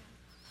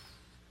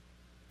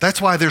 That's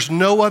why there's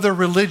no other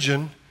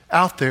religion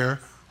out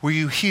there where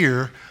you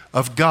hear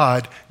of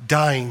God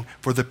dying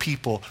for the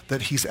people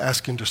that he's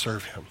asking to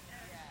serve him.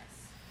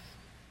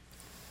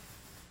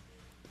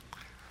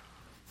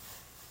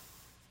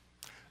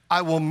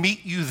 I will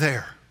meet you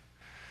there.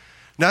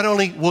 Not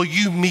only will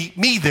you meet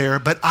me there,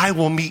 but I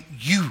will meet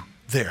you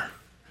there.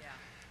 Yeah.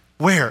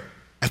 Where?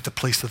 At the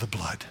place of the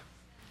blood.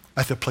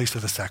 At the place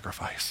of the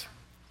sacrifice.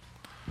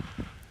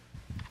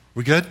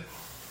 We good?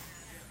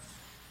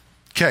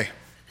 Okay.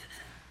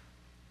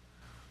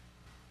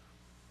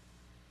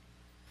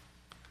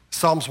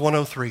 Psalms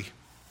 103.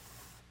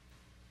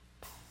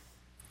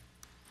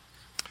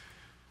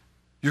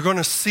 You're going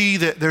to see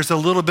that there's a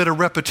little bit of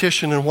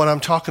repetition in what I'm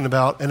talking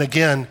about. And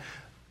again,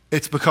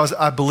 it's because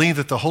I believe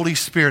that the Holy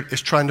Spirit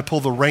is trying to pull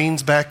the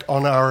reins back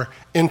on our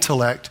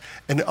intellect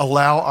and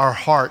allow our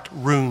heart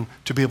room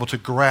to be able to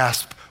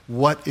grasp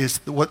what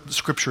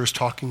Scripture is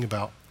talking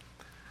about.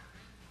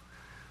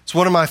 It's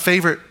one of my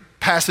favorite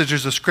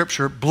passages of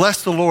Scripture.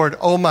 Bless the Lord,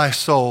 O my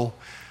soul,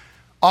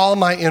 all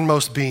my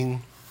inmost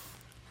being.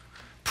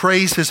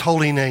 Praise his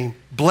holy name.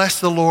 Bless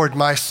the Lord,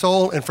 my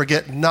soul, and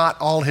forget not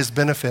all his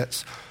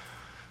benefits.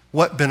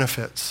 What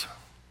benefits?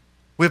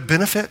 We have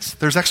benefits?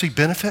 There's actually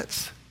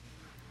benefits?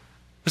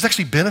 There's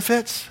actually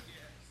benefits?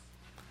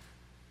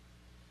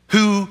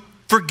 Who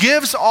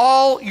forgives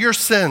all your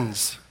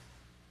sins,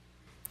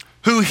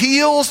 who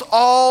heals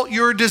all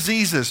your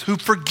diseases, who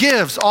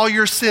forgives all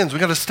your sins. We've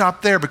got to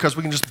stop there because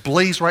we can just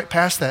blaze right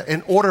past that.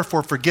 In order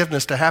for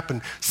forgiveness to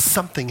happen,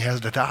 something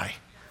has to die.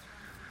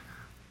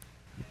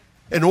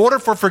 In order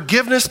for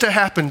forgiveness to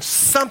happen,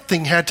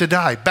 something had to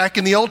die. Back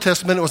in the Old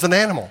Testament, it was an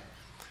animal.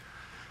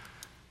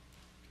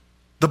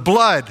 The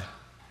blood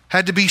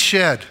had to be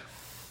shed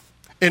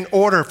in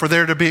order for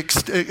there to be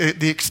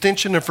the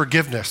extension of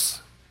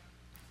forgiveness.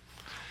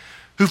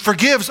 Who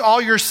forgives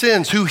all your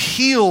sins, who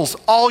heals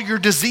all your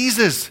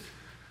diseases.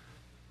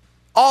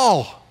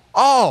 All.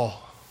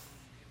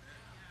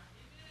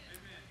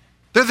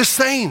 They're the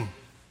same.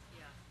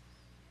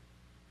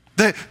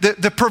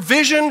 The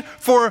provision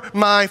for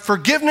my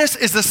forgiveness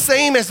is the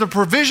same as the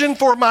provision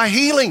for my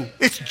healing.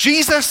 It's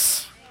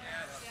Jesus.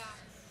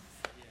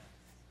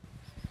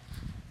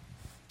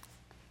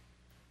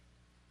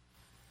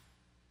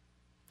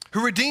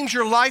 Who redeems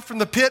your life from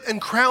the pit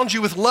and crowns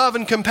you with love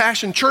and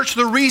compassion. Church,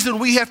 the reason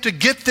we have to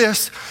get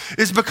this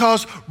is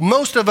because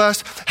most of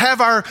us have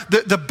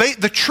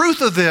the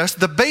truth of this,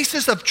 the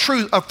basis of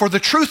truth for the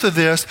truth of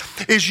this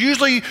is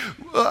usually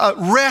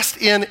rest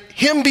in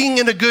him being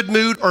in a good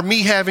mood or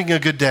me having a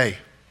good day.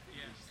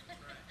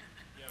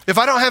 If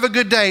I don't have a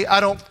good day, I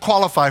don't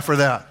qualify for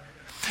that.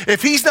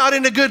 If he's not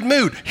in a good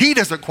mood,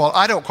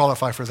 I don't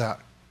qualify for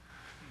that.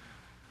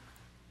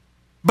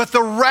 But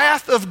the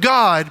wrath of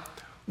God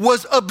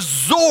was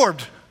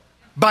absorbed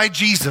by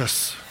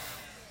Jesus.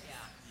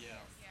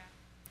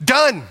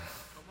 Done.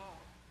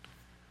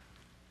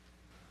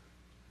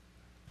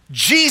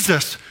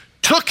 Jesus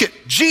took it.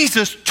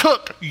 Jesus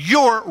took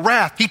your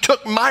wrath. He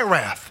took my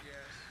wrath.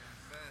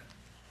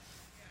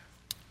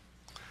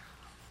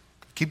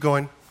 Keep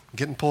going. I'm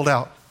getting pulled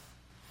out.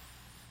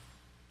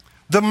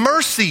 The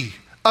mercy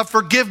of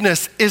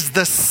forgiveness is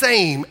the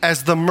same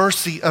as the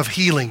mercy of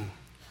healing.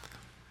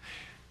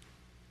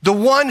 The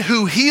one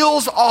who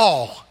heals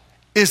all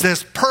is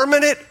as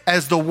permanent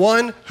as the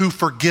one who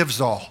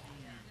forgives all.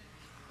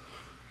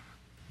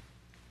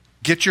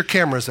 Get your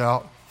cameras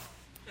out.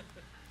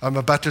 I'm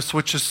about to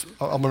switch this.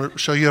 I'm going to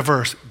show you a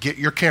verse. Get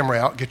your camera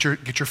out. Get your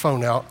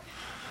phone out.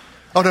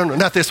 Oh, no,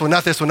 not this one.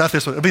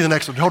 It'll be the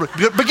next one. Hold it.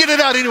 But get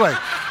it out anyway.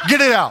 Get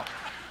it out.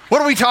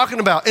 What are we talking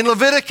about? In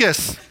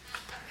Leviticus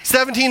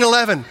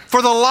 17:11,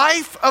 for the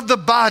life of the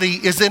body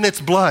is in its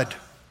blood.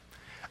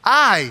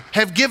 I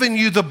have given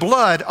you the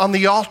blood on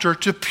the altar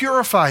to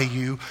purify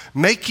you,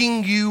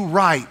 making you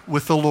right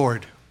with the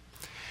Lord.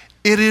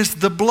 It is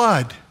the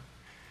blood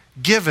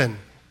given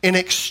in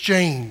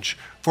exchange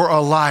for a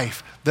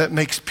life that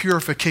makes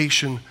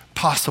purification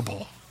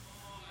possible.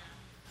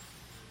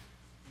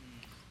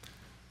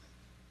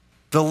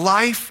 The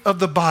life of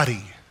the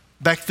body,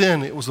 back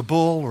then it was a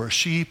bull or a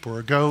sheep or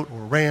a goat or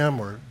a ram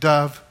or a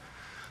dove.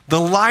 The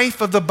life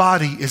of the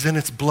body is in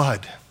its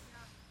blood.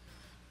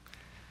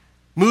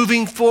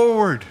 Moving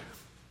forward,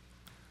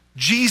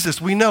 Jesus,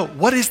 we know,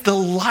 what is the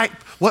life?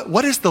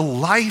 What is the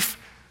life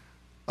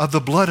of the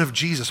blood of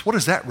Jesus? What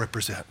does that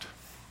represent?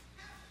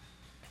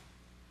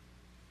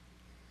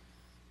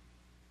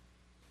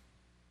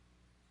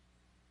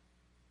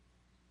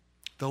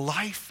 The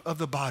life of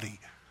the body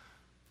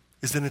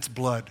is in its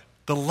blood.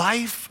 The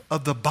life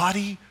of the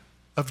body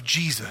of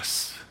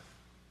Jesus.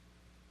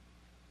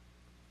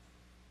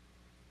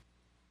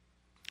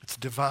 It's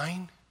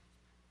divine.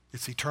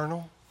 It's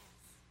eternal.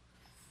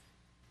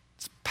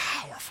 It's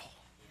powerful.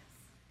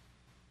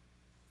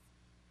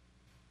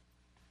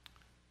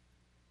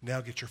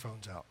 Now get your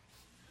phones out.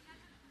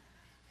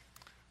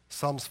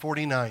 Psalms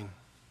 49,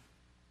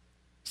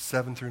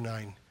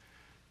 7-9.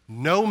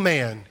 No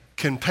man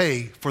can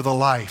pay for the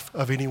life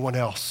of anyone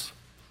else.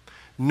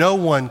 No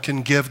one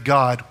can give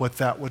God what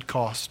that would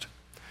cost.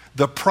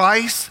 The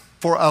price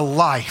for a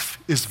life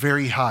is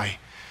very high.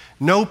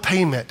 No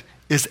payment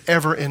is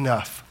ever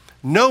enough.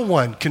 No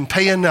one can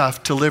pay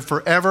enough to live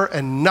forever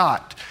and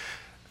not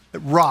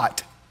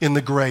rot in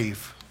the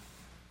grave.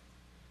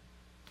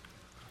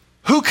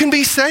 Who can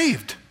be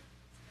saved?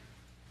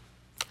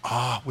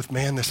 With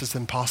man this is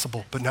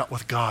impossible, but not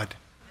with God.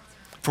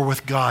 For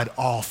with God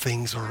all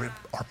things are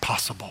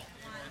possible.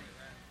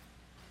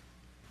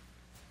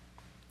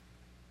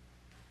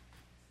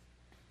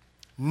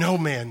 No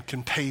man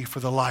can pay for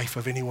the life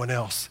of anyone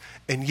else.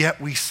 And yet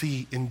we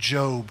see in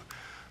Job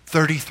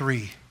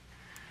 33,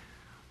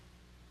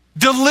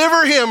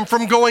 deliver him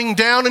from going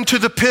down into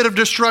the pit of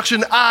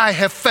destruction. I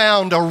have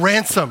found a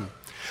ransom.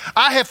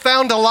 I have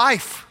found a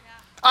life.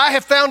 I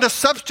have found a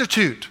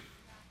substitute.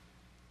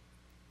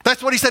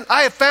 That's what he said.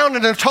 I have found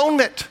an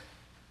atonement.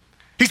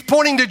 He's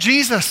pointing to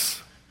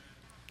Jesus.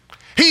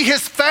 He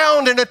has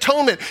found an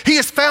atonement. He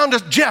has found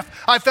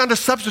Jeff, I found a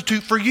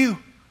substitute for you.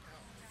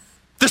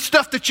 The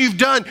stuff that you've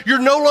done, you're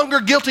no longer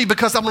guilty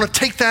because I'm going to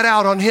take that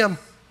out on him.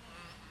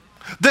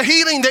 The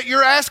healing that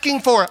you're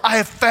asking for, I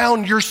have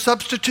found your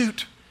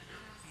substitute.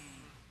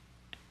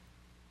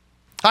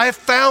 I have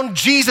found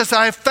Jesus.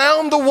 I have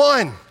found the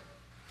one.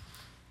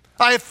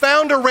 I have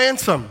found a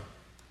ransom.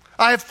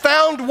 I have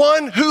found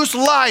one whose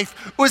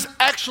life was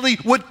actually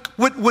would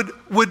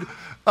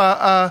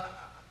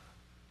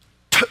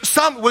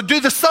do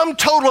the sum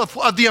total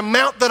of the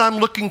amount that I'm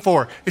looking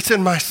for. It's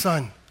in my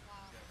son.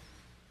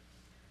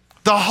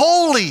 The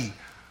holy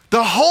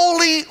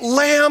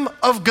Lamb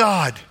of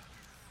God.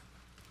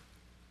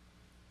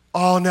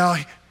 Oh, now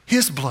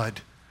his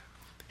blood,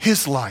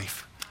 his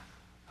life,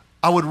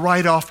 I would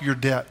write off your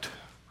debt.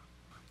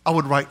 I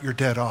would write your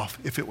debt off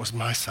if it was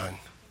my son.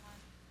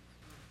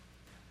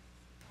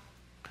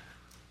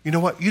 You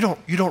know what? You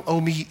don't owe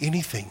me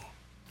anything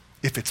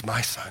if it's my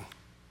son.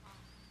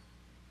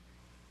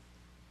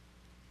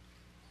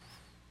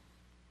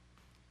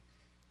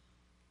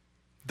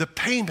 The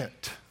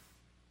payment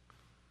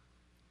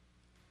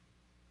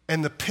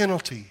and the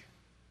penalty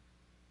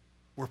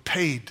were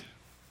paid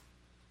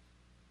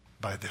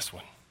by this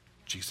one,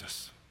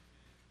 Jesus.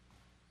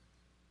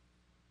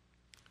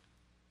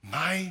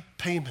 My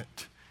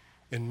payment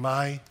and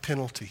my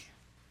penalty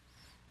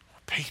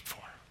were paid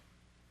for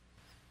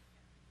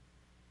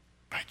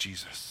by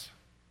Jesus.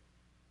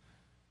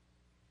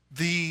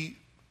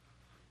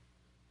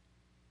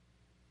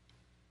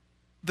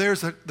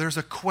 There's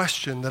a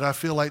question that I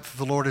feel like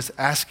the Lord is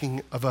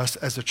asking of us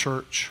as a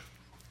church,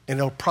 and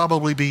it'll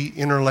probably be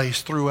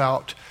interlaced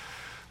throughout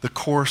the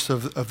course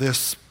of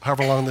this,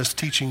 however long this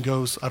teaching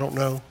goes, I don't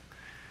know.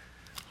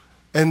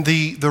 And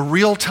the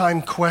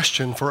real-time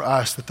question for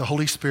us that the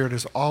Holy Spirit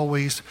is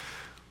always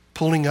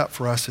pulling up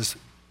for us is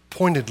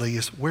pointedly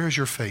is, where's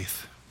your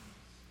faith?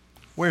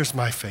 Where's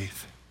my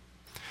faith?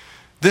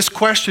 This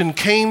question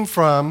came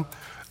from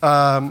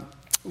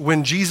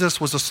when Jesus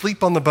was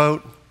asleep on the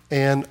boat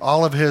and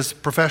all of his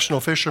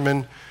professional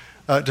fishermen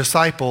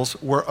disciples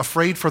were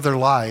afraid for their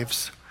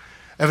lives.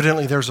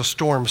 Evidently, there's a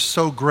storm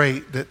so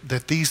great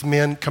that these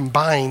men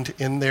combined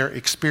in their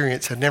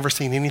experience had never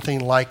seen anything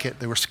like it.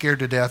 They were scared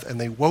to death, and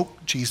they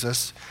woke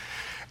Jesus,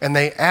 and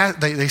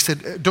they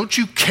said, "Don't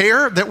you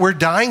care that we're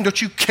dying?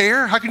 Don't you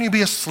care? How can you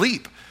be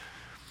asleep?"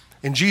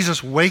 And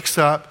Jesus wakes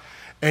up,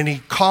 and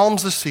he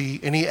calms the sea,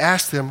 and he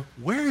asks them,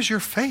 "Where is your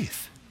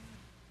faith?"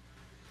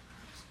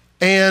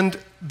 And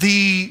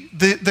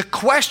the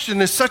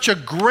question is such a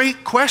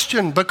great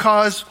question,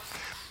 because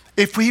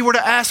if he were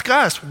to ask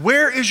us,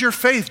 where is your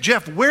faith?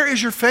 Jeff, where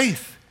is your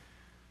faith?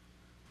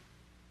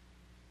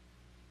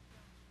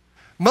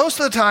 Most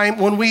of the time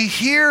when we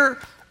hear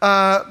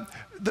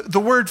the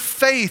word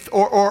faith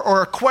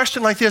or a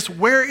question like this,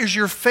 where is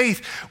your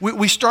faith?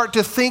 We start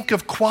to think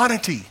of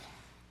quantity.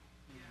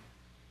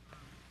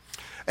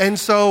 And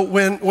so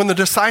when the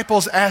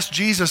disciples asked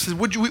Jesus,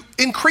 would you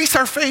increase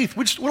our faith?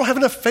 We don't have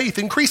enough faith,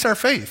 increase our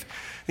faith.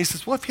 And he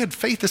says, well, if you had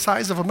faith the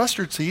size of a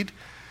mustard seed,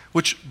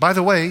 which, by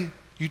the way,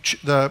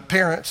 the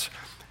parents,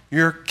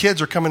 your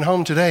kids are coming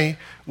home today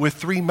with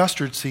 3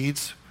 mustard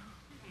seeds.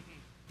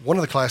 One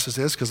of the classes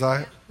is, because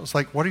I was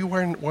like, what are you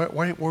wearing?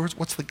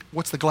 What's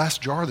the glass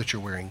jar that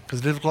you're wearing? Because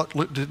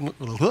it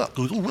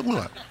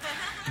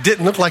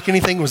didn't look like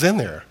anything was in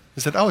there.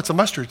 He said, oh, it's a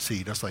mustard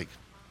seed. I was like,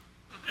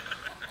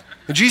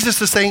 and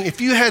Jesus is saying, if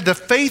you had the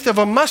faith of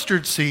a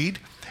mustard seed,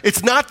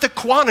 it's not the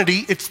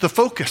quantity, it's the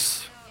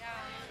focus.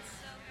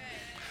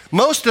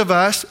 Most of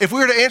us, if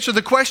we were to answer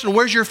the question,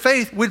 where's your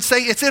faith, would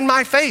say, it's in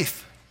my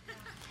faith.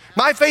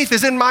 My faith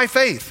is in my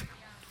faith.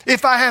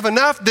 If I have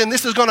enough, then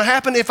this is going to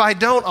happen. If I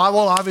don't, I will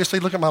obviously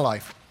look at my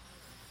life.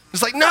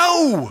 It's like,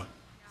 no.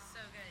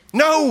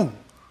 No.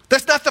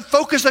 That's not the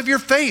focus of your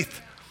faith.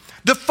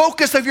 The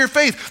focus of your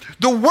faith,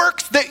 the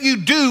works that you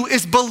do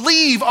is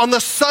believe on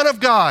the Son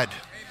of God.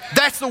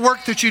 That's the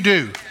work that you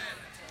do.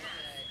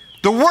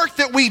 The work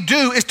that we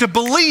do is to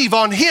believe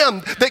on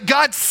him that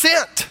God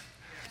sent.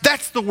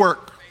 That's the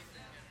work.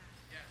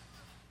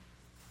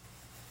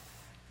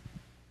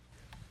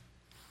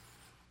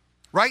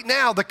 Right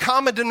now, the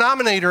common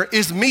denominator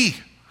is me.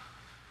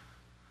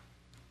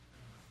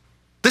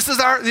 This is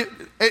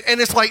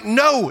and it's like,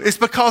 no, it's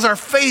because our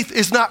faith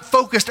is not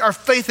focused. Our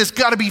faith has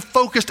got to be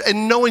focused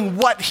in knowing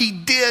what he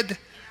did,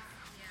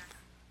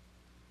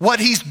 what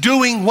he's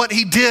doing, what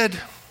he did.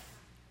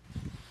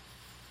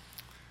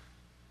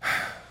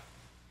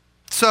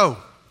 So,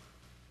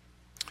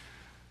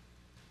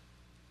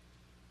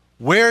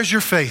 where's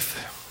your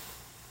faith?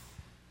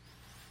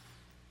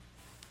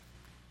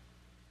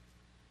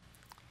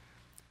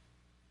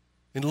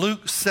 In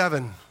Luke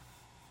 7,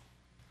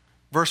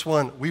 verse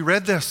 1, we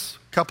read this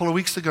a couple of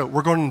weeks ago.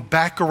 We're going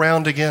back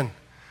around again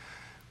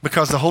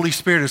because the Holy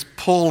Spirit is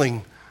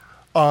pulling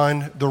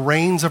on the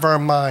reins of our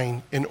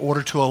mind in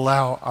order to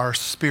allow our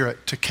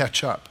spirit to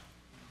catch up.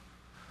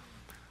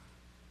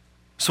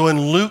 So in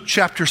Luke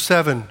chapter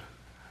 7,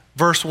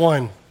 verse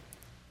 1, it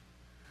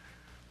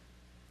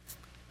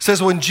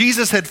says, when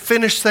Jesus had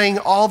finished saying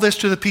all this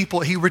to the people,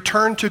 he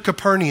returned to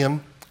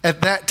Capernaum.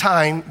 At that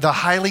time, the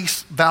highly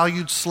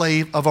valued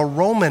slave of a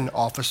Roman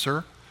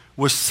officer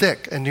was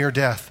sick and near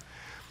death.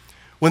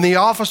 When the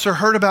officer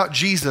heard about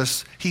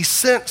Jesus, he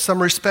sent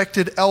some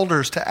respected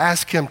elders to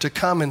ask him to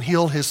come and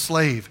heal his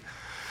slave.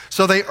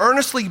 So they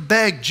earnestly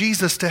begged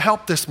Jesus to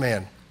help this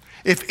man.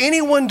 If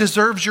anyone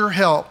deserves your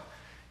help,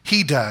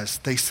 he does,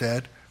 they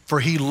said,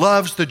 for he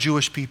loves the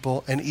Jewish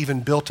people and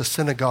even built a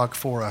synagogue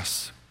for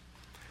us.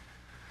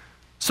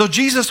 So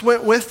Jesus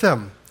went with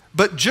them.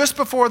 But just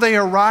before they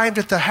arrived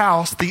at the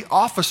house, the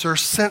officer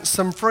sent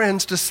some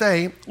friends to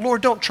say,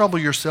 Lord, don't trouble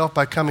yourself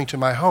by coming to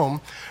my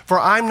home, for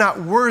I'm not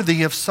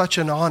worthy of such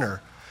an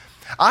honor.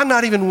 I'm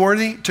not even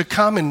worthy to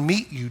come and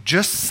meet you.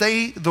 Just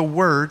say the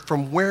word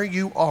from where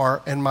you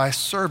are, and my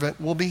servant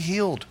will be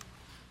healed.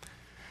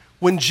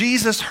 When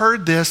Jesus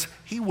heard this,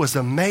 he was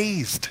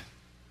amazed.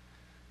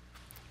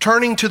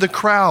 Turning to the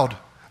crowd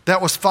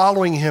that was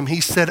following him,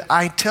 he said,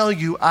 I tell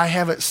you, I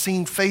haven't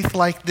seen faith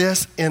like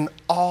this in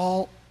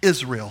all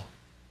Israel.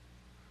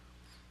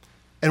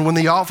 And when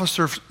the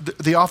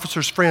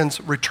officer's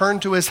friends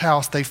returned to his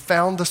house, they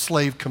found the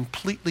slave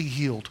completely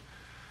healed.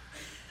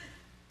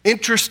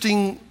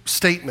 Interesting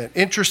statement,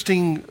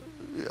 interesting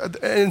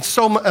in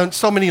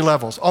so many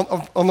levels.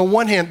 On the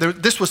one hand,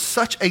 this was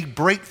such a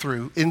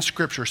breakthrough in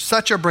Scripture,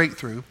 such a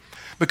breakthrough,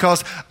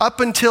 because up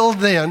until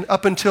then,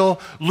 up until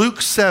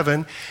Luke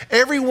 7,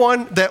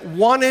 everyone that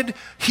wanted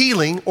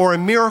healing or a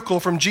miracle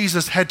from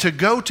Jesus had to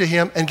go to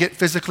him and get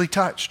physically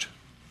touched.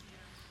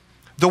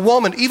 The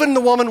woman, even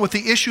the woman with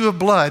the issue of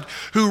blood,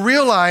 who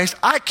realized,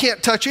 I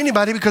can't touch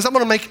anybody because I'm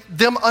going to make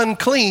them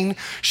unclean.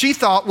 She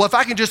thought, well, if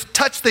I can just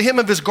touch the hem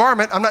of his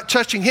garment, I'm not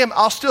touching him,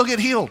 I'll still get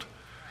healed.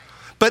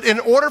 But in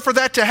order for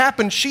that to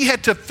happen, she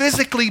had to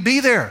physically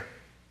be there.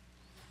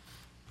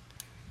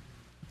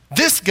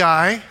 This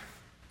guy,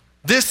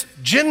 this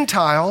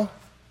Gentile,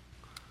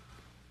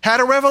 had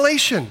a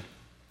revelation.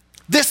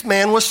 This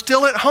man was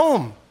still at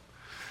home.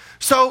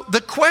 So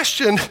the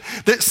question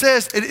that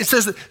says, it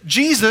says that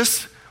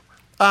Jesus,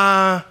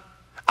 I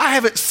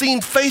haven't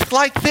seen faith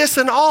like this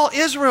in all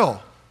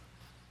Israel.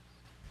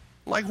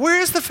 Like, where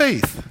is the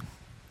faith?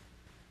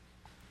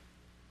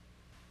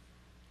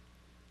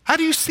 How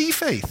do you see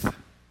faith?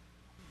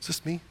 Is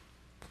this me?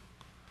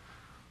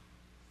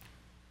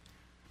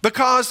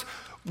 Because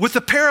with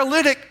the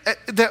paralytic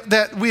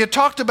that we had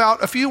talked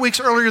about a few weeks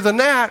earlier than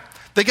that,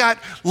 they got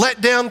let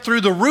down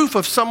through the roof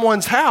of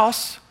someone's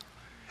house.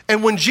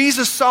 And when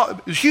Jesus saw,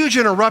 huge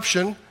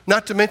interruption,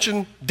 not to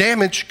mention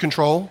damage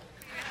control,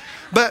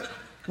 but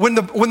when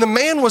the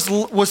man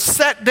was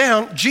set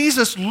down,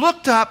 Jesus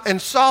looked up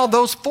and saw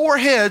those four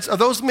heads of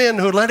those men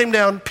who had let him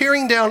down,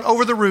 peering down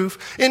over the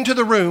roof into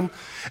the room.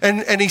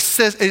 And it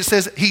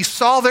says he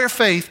saw their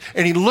faith,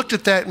 and he looked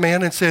at that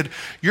man and said,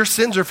 your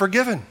sins are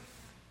forgiven.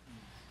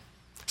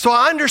 So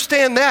I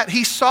understand that.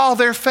 He saw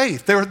their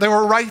faith. They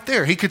were right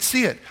there. He could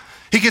see it.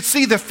 He could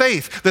see the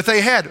faith that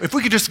they had. If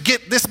we could just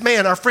get this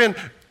man, our friend,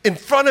 in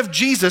front of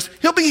Jesus,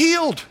 he'll be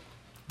healed.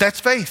 That's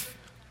faith.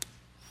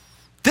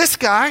 This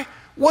guy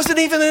wasn't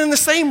even in the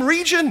same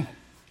region.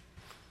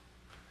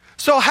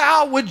 So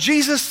how would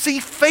Jesus see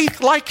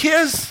faith like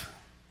his?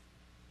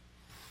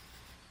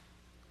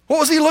 What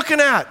was he looking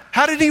at?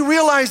 How did he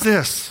realize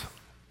this?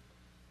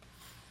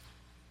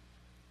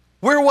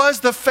 Where was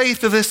the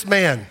faith of this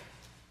man?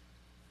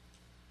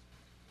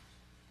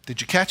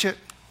 Did you catch it?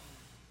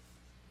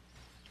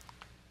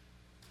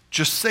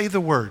 Just say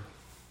the word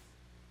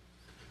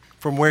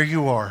from where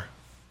you are,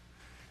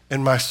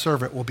 and my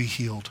servant will be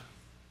healed.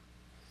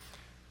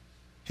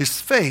 His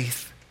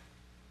faith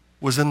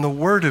was in the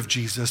word of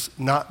Jesus,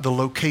 not the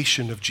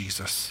location of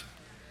Jesus,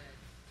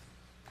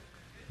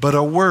 but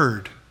a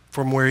word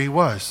from where he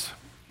was.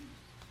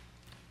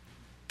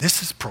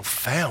 This is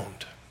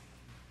profound.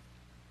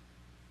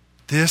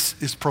 This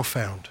is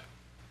profound.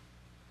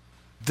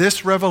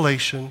 This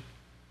revelation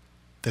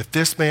that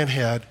this man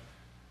had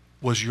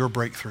was your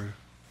breakthrough.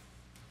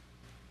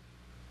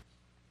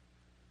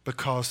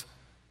 Because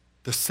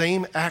the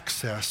same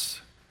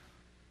access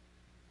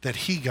that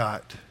he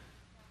got,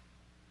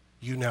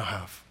 you now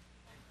have.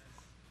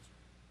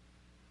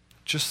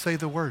 Just say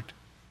the word.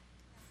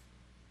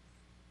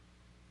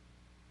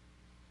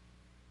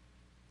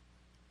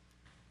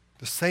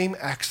 The same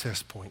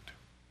access point.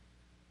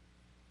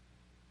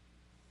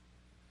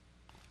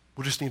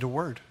 We just need a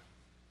word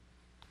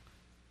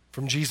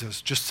from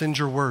Jesus. Just send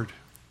your word.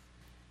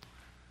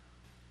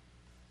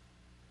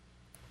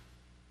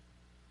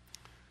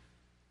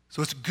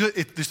 So it's good.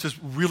 This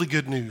is really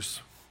good news.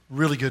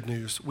 Really good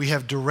news. We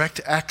have direct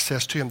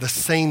access to him, the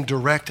same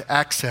direct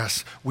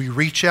access. We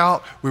reach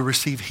out, we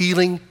receive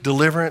healing,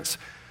 deliverance,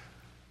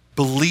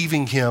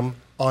 believing him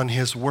on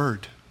his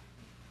word.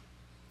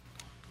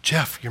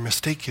 Jeff, your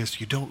mistake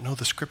is you don't know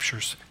the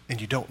scriptures and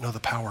you don't know the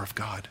power of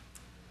God.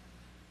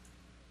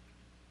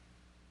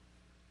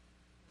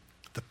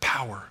 The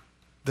power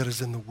that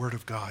is in the word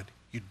of God.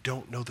 You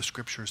don't know the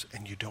scriptures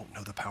and you don't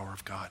know the power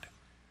of God.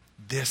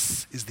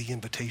 This is the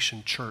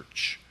invitation,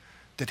 church,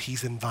 that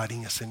he's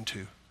inviting us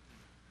into.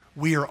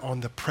 We are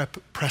on the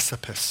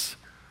precipice.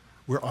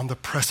 We're on the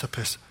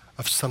precipice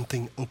of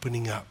something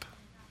opening up.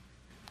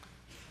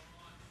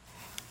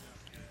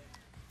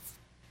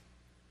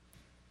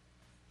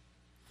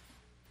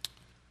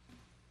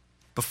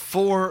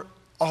 Before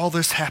all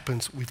this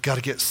happens, we've got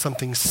to get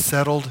something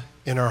settled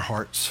in our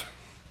hearts.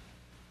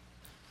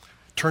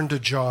 Turn to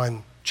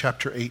John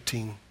chapter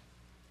 18.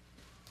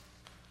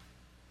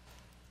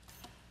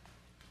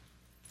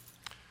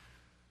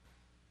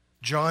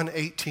 John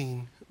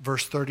 18,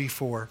 verse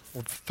 34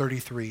 or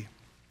 33.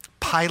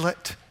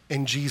 Pilate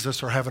and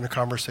Jesus are having a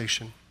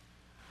conversation.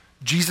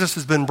 Jesus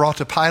has been brought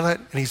to Pilate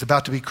and he's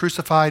about to be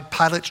crucified.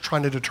 Pilate's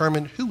trying to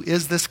determine, who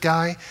is this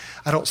guy?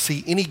 I don't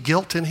see any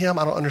guilt in him.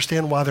 I don't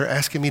understand why they're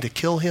asking me to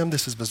kill him.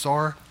 This is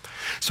bizarre.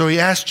 So he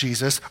asked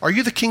Jesus, are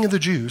you the king of the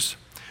Jews?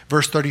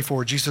 Verse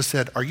 34, Jesus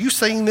said, are you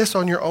saying this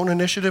on your own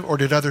initiative or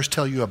did others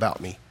tell you about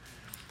me?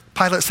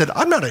 Pilate said,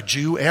 I'm not a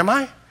Jew, am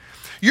I?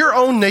 Your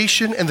own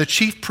nation and the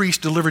chief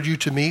priest delivered you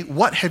to me.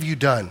 What have you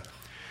done?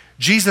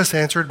 Jesus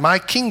answered, my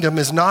kingdom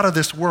is not of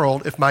this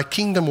world. If my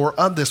kingdom were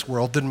of this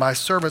world, then my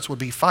servants would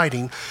be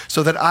fighting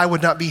so that I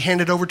would not be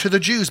handed over to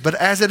the Jews. But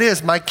as it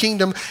is, my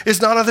kingdom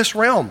is not of this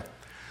realm.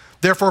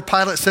 Therefore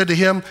Pilate said to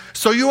him,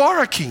 so you are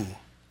a king.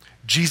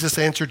 Jesus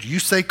answered, you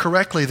say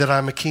correctly that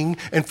I'm a king,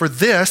 and for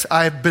this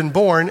I have been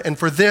born, and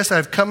for this I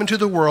have come into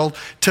the world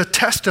to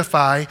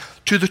testify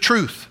to the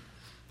truth.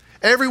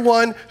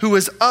 Everyone who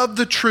is of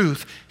the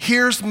truth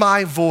hears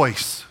my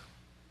voice.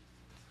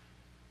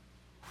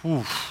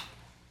 Oof.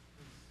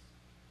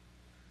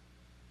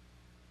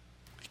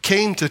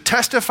 Came to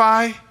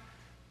testify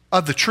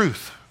of the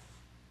truth.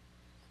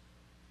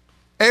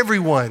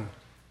 Everyone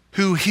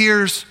who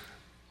hears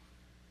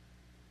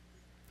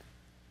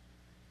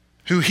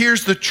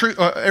the truth,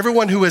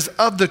 everyone who is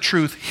of the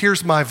truth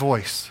hears my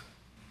voice.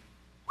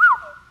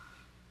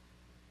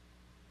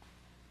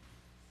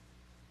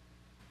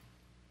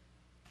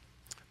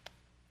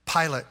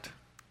 Pilate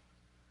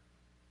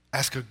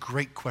asked a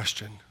great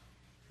question.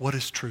 What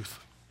is truth?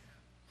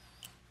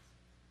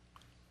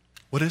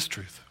 What is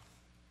truth?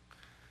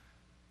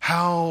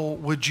 How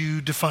would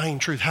you define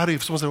truth?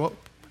 If someone said, well,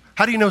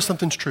 how do you know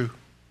something's true?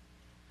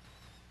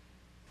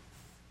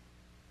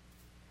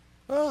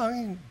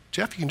 Well,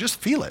 Jeff, you can just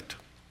feel it.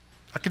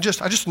 I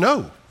just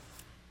know.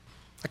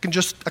 I can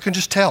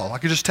just tell. I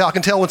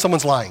can tell when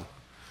someone's lying.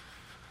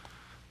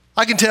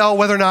 I can tell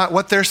whether or not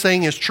what they're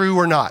saying is true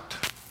or not.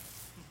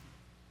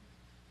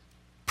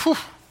 Whew.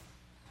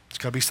 It's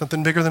got to be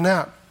something bigger than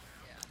that,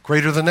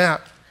 greater than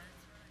that.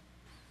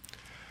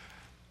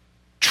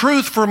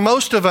 Truth for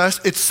most of us,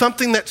 it's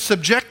something that's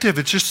subjective.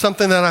 It's just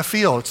something that I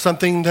feel. It's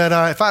something that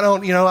if I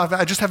don't,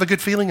 I just have a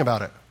good feeling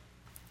about it.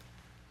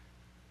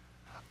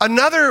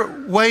 Another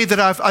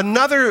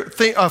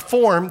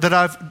form that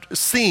I've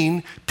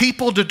seen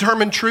people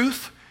determine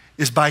truth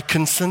is by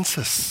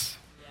consensus.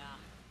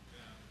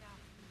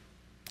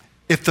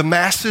 If the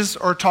masses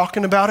are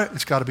talking about it,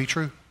 it's got to be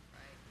true.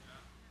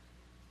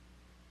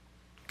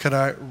 Can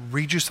I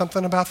read you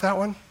something about that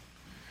one?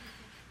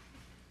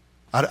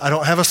 I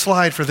don't have a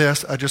slide for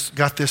this. I just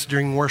got this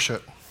during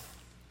worship.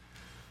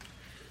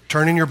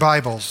 Turn in your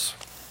Bibles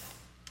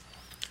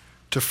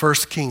to 1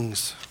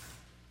 Kings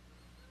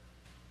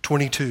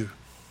 22.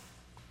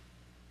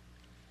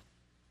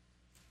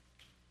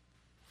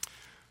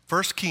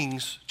 1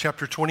 Kings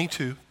chapter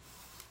 22.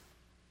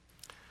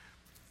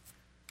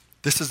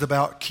 This is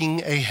about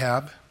King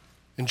Ahab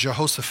and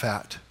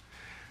Jehoshaphat.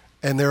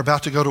 And they're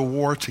about to go to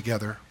war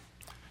together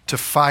to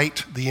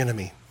fight the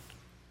enemy.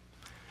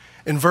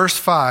 In verse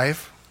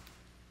 5,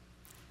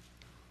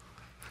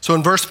 so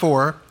in verse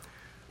 4,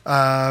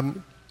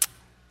 the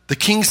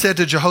king said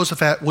to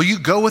Jehoshaphat, will you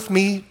go with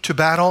me to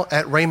battle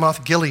at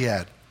Ramoth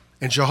Gilead?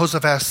 And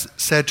Jehoshaphat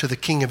said to the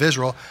king of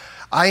Israel,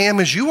 I am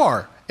as you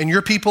are, and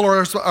your people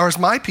are as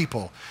my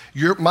people,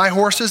 my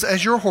horses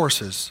as your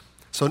horses.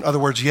 So in other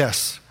words,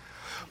 yes.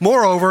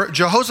 Moreover,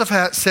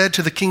 Jehoshaphat said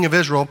to the king of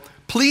Israel,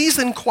 please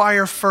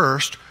inquire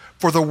first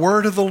for the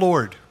word of the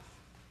Lord.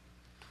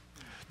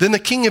 Then the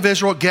king of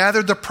Israel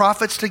gathered the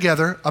prophets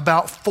together,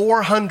 about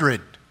 400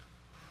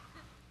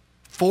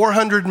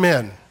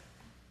 men,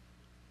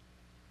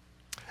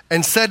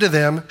 and said to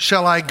them,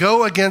 shall I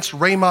go against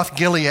Ramoth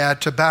Gilead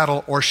to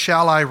battle, or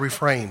shall I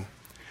refrain?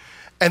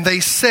 And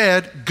they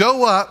said,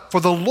 go up, for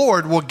the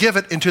Lord will give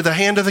it into the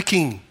hand of the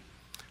king.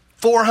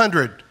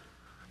 400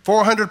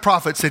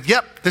 prophets said,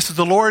 yep, this is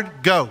the Lord,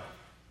 go.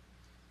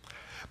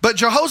 But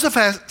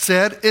Jehoshaphat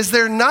said, is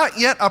there not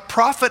yet a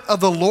prophet of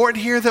the Lord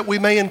here that we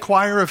may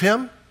inquire of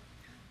him?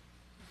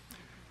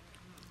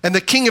 And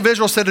the king of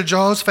Israel said to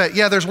Jehoshaphat,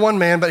 yeah, there's one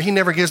man, but he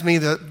never gives me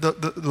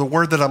the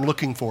word that I'm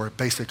looking for.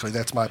 Basically,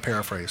 that's my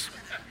paraphrase.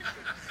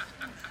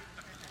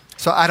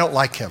 So I don't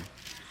like him.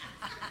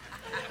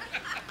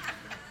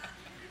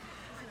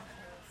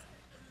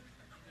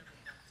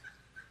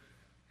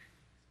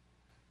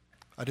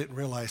 I didn't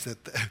realize that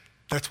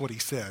that's what he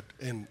said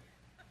and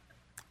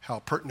how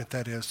pertinent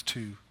that is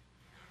to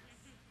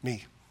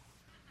me.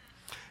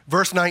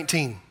 Verse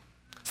 19.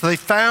 So they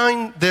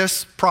found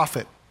this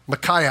prophet,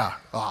 Micaiah.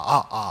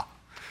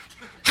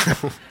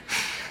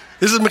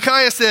 This is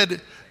Micaiah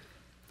said,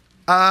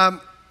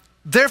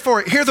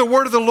 therefore, hear the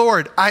word of the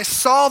Lord. I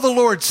saw the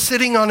Lord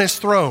sitting on his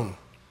throne.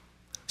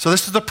 So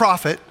this is the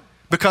prophet,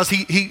 because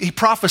he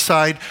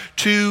prophesied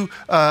to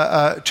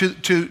Ahab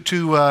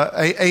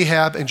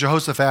and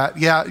Jehoshaphat.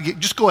 Yeah,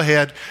 just go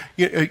ahead.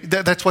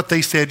 That's what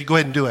they said. You go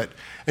ahead and do it.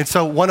 And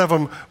so one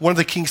of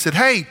the kings said,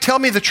 hey, tell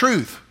me the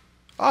truth.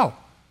 Oh,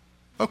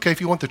 okay,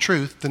 if you want the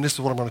truth, then this is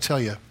what I'm going to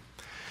tell you.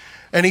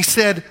 And he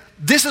said,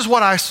 this is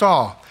what I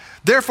saw.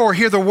 Therefore,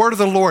 hear the word of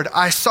the Lord.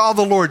 I saw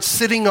the Lord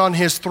sitting on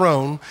his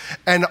throne,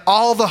 and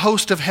all the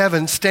host of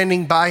heaven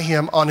standing by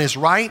him on his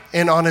right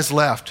and on his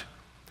left.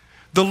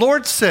 The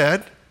Lord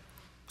said,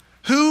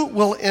 who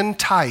will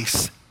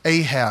entice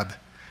Ahab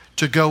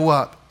to go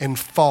up and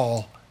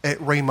fall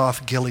at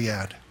Ramoth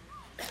Gilead?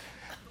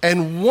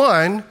 And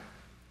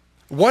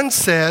one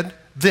said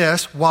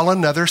this, while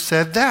another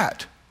said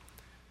that.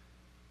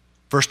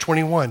 Verse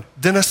 21,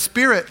 then a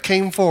spirit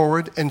came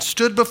forward and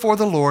stood before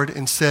the Lord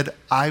and said,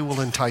 I will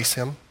entice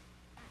him.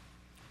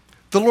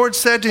 The Lord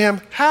said to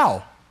him,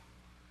 how?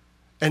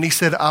 And he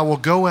said, I will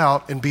go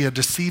out and be a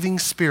deceiving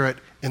spirit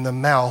in the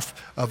mouth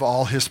of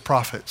all his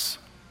prophets.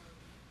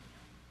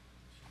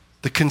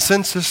 The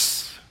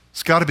consensus,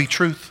 it's got to be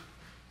truth.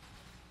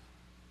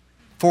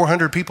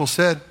 400 people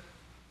said.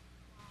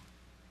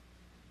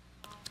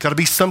 It's got to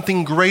be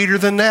something greater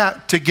than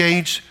that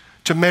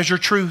to measure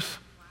truth.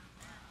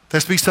 There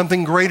has to be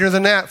something greater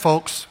than that,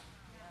 folks.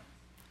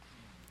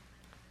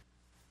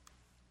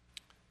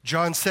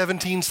 John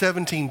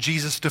 17:17,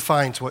 Jesus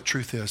defines what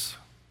truth is.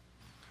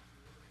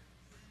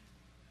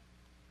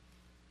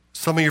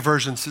 Some of your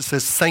versions, it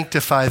says,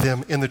 sanctify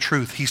them in the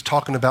truth. He's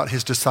talking about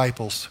his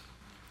disciples.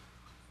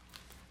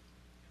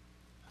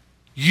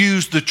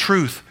 Use the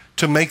truth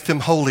to make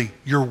them holy.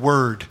 Your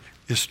word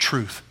is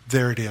truth.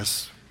 There it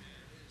is.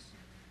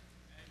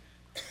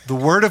 The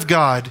word of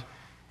God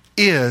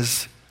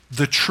is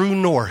the true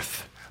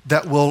north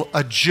that will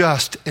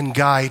adjust and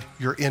guide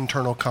your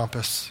internal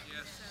compass.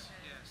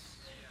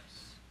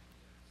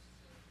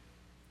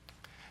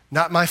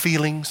 Not my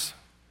feelings.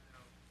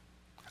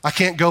 I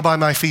can't go by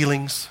my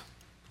feelings.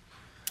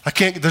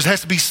 There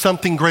has to be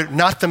something greater,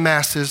 not the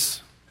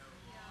masses.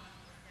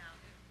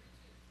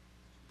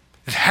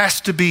 It has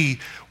to be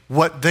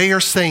what they are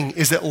saying.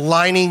 Is it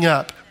lining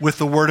up with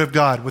the Word of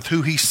God, with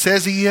who He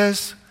says He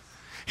is,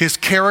 His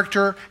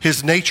character,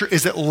 His nature?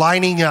 Is it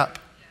lining up?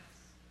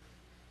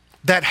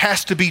 That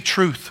has to be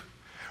truth.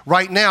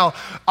 Right now,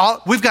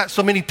 we've got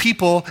so many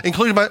people,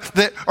 including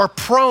that are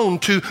prone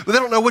to, they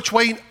don't know which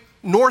way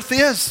north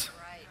is.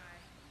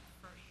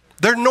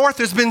 Their north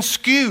has been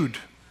skewed.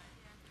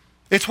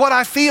 It's what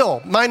I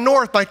feel.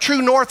 My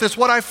true north is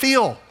what I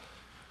feel.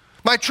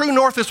 My true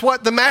north is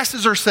what the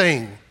masses are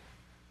saying.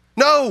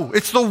 No,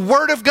 it's the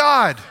Word of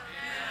God.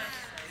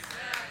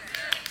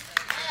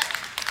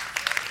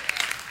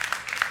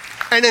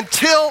 And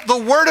until the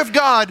Word of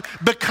God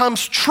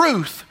becomes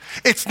truth,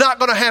 it's not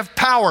going to have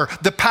power,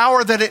 the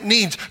power that it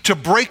needs to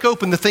break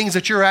open the things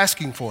that you're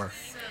asking for.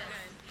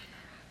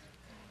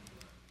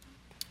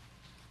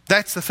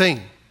 That's the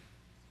thing.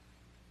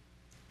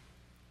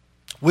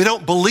 We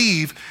don't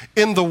believe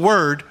in the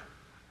Word,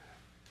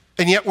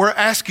 and yet we're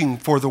asking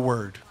for the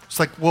Word. It's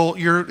like, well,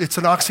 it's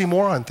an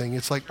oxymoron thing.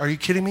 It's like, are you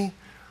kidding me?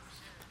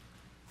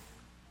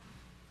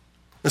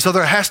 And so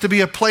there has to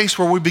be a place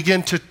where we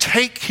begin to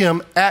take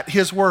Him at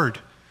His word.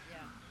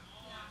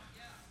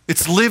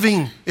 It's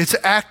living, it's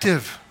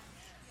active.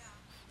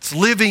 It's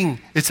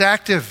living, it's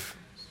active.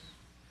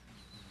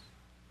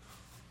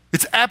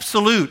 It's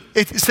absolute.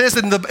 It says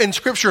in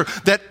Scripture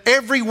that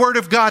every word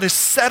of God is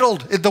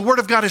settled. The word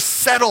of God is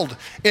settled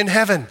in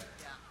heaven.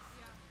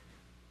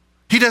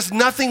 He does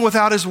nothing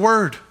without His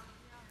word.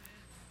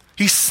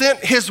 He sent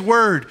His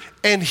word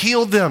and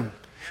healed them.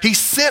 He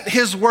sent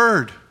His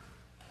word.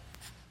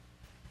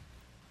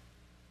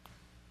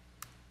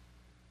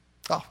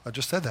 Oh, I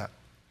just said that.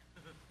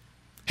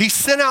 He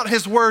sent out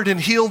His word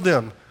and healed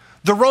them.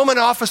 The Roman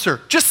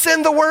officer, just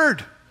send the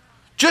word.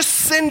 Just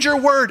send your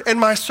word and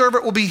my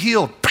servant will be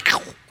healed.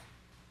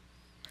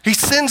 He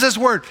sends His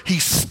word. He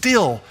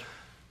still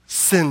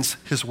sends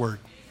His word.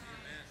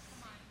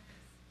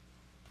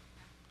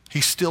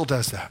 He still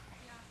does that.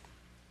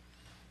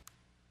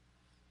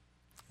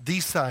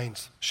 These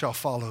signs shall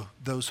follow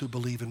those who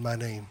believe in my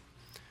name.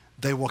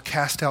 They will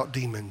cast out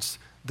demons.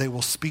 They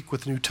will speak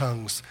with new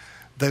tongues.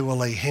 They will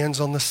lay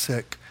hands on the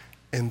sick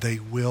and they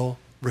will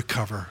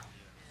recover.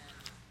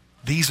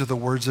 These are the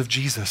words of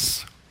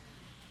Jesus.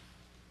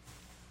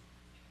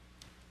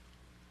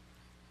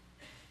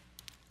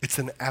 It's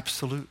an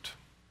absolute.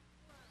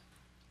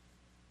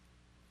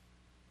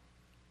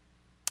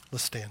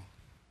 Let's stand.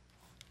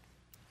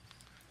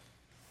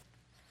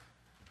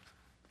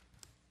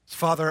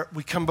 Father,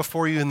 we come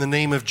before you in the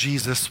name of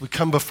Jesus. We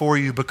come before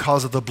you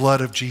because of the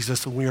blood of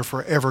Jesus, and we are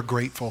forever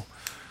grateful.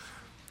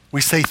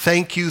 We say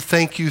thank you,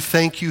 thank you,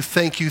 thank you,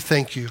 thank you,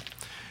 thank you.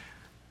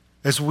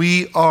 As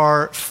we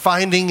are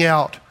finding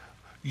out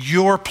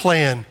your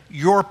plan,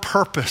 your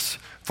purpose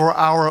for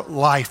our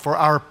life, for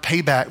our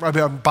payback, our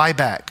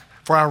buyback,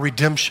 for our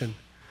redemption,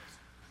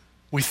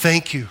 we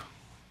thank you.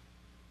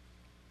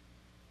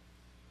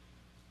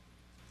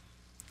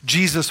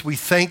 Jesus, we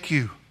thank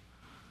you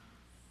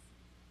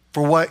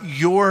for what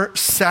your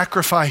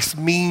sacrifice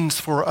means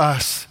for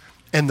us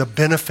and the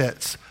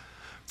benefits.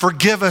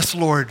 Forgive us,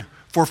 Lord,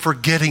 for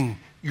forgetting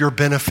your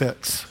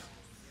benefits.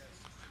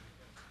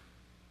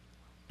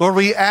 Lord,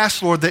 we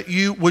ask, Lord, that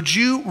would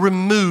you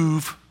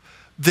remove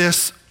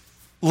this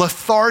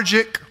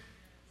lethargic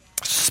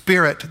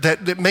spirit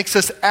that makes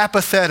us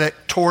apathetic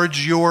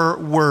towards your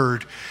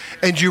word.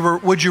 And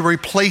would you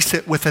replace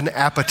it with an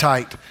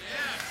appetite?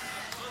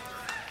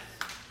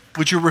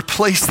 Would you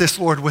replace this,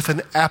 Lord, with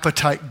an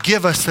appetite?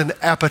 Give us an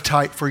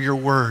appetite for your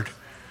word.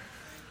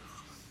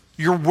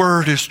 Your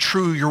word is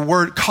true. Your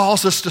word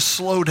calls us to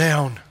slow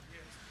down.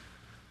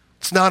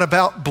 It's not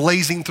about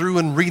blazing through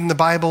and reading the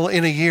Bible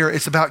in a year.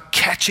 It's about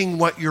catching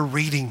what you're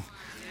reading.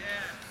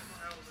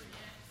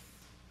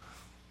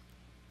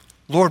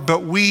 Lord,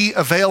 but we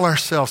avail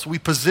ourselves, we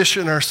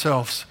position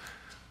ourselves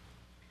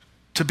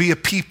to be a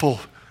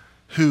people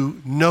who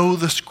know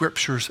the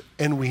scriptures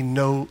and we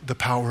know the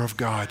power of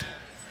God.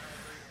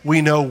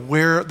 We know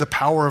where the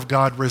power of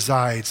God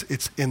resides.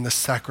 It's in the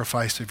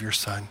sacrifice of your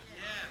Son.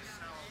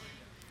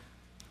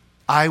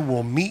 I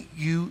will meet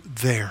you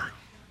there.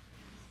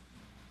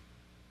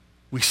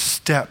 We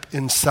step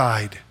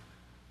inside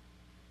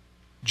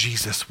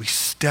Jesus. We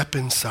step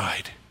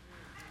inside.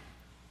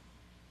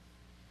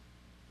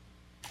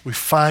 We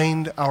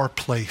find our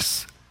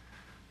place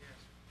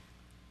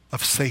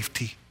of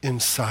safety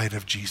inside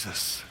of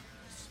Jesus.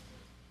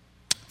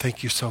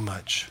 Thank you so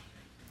much.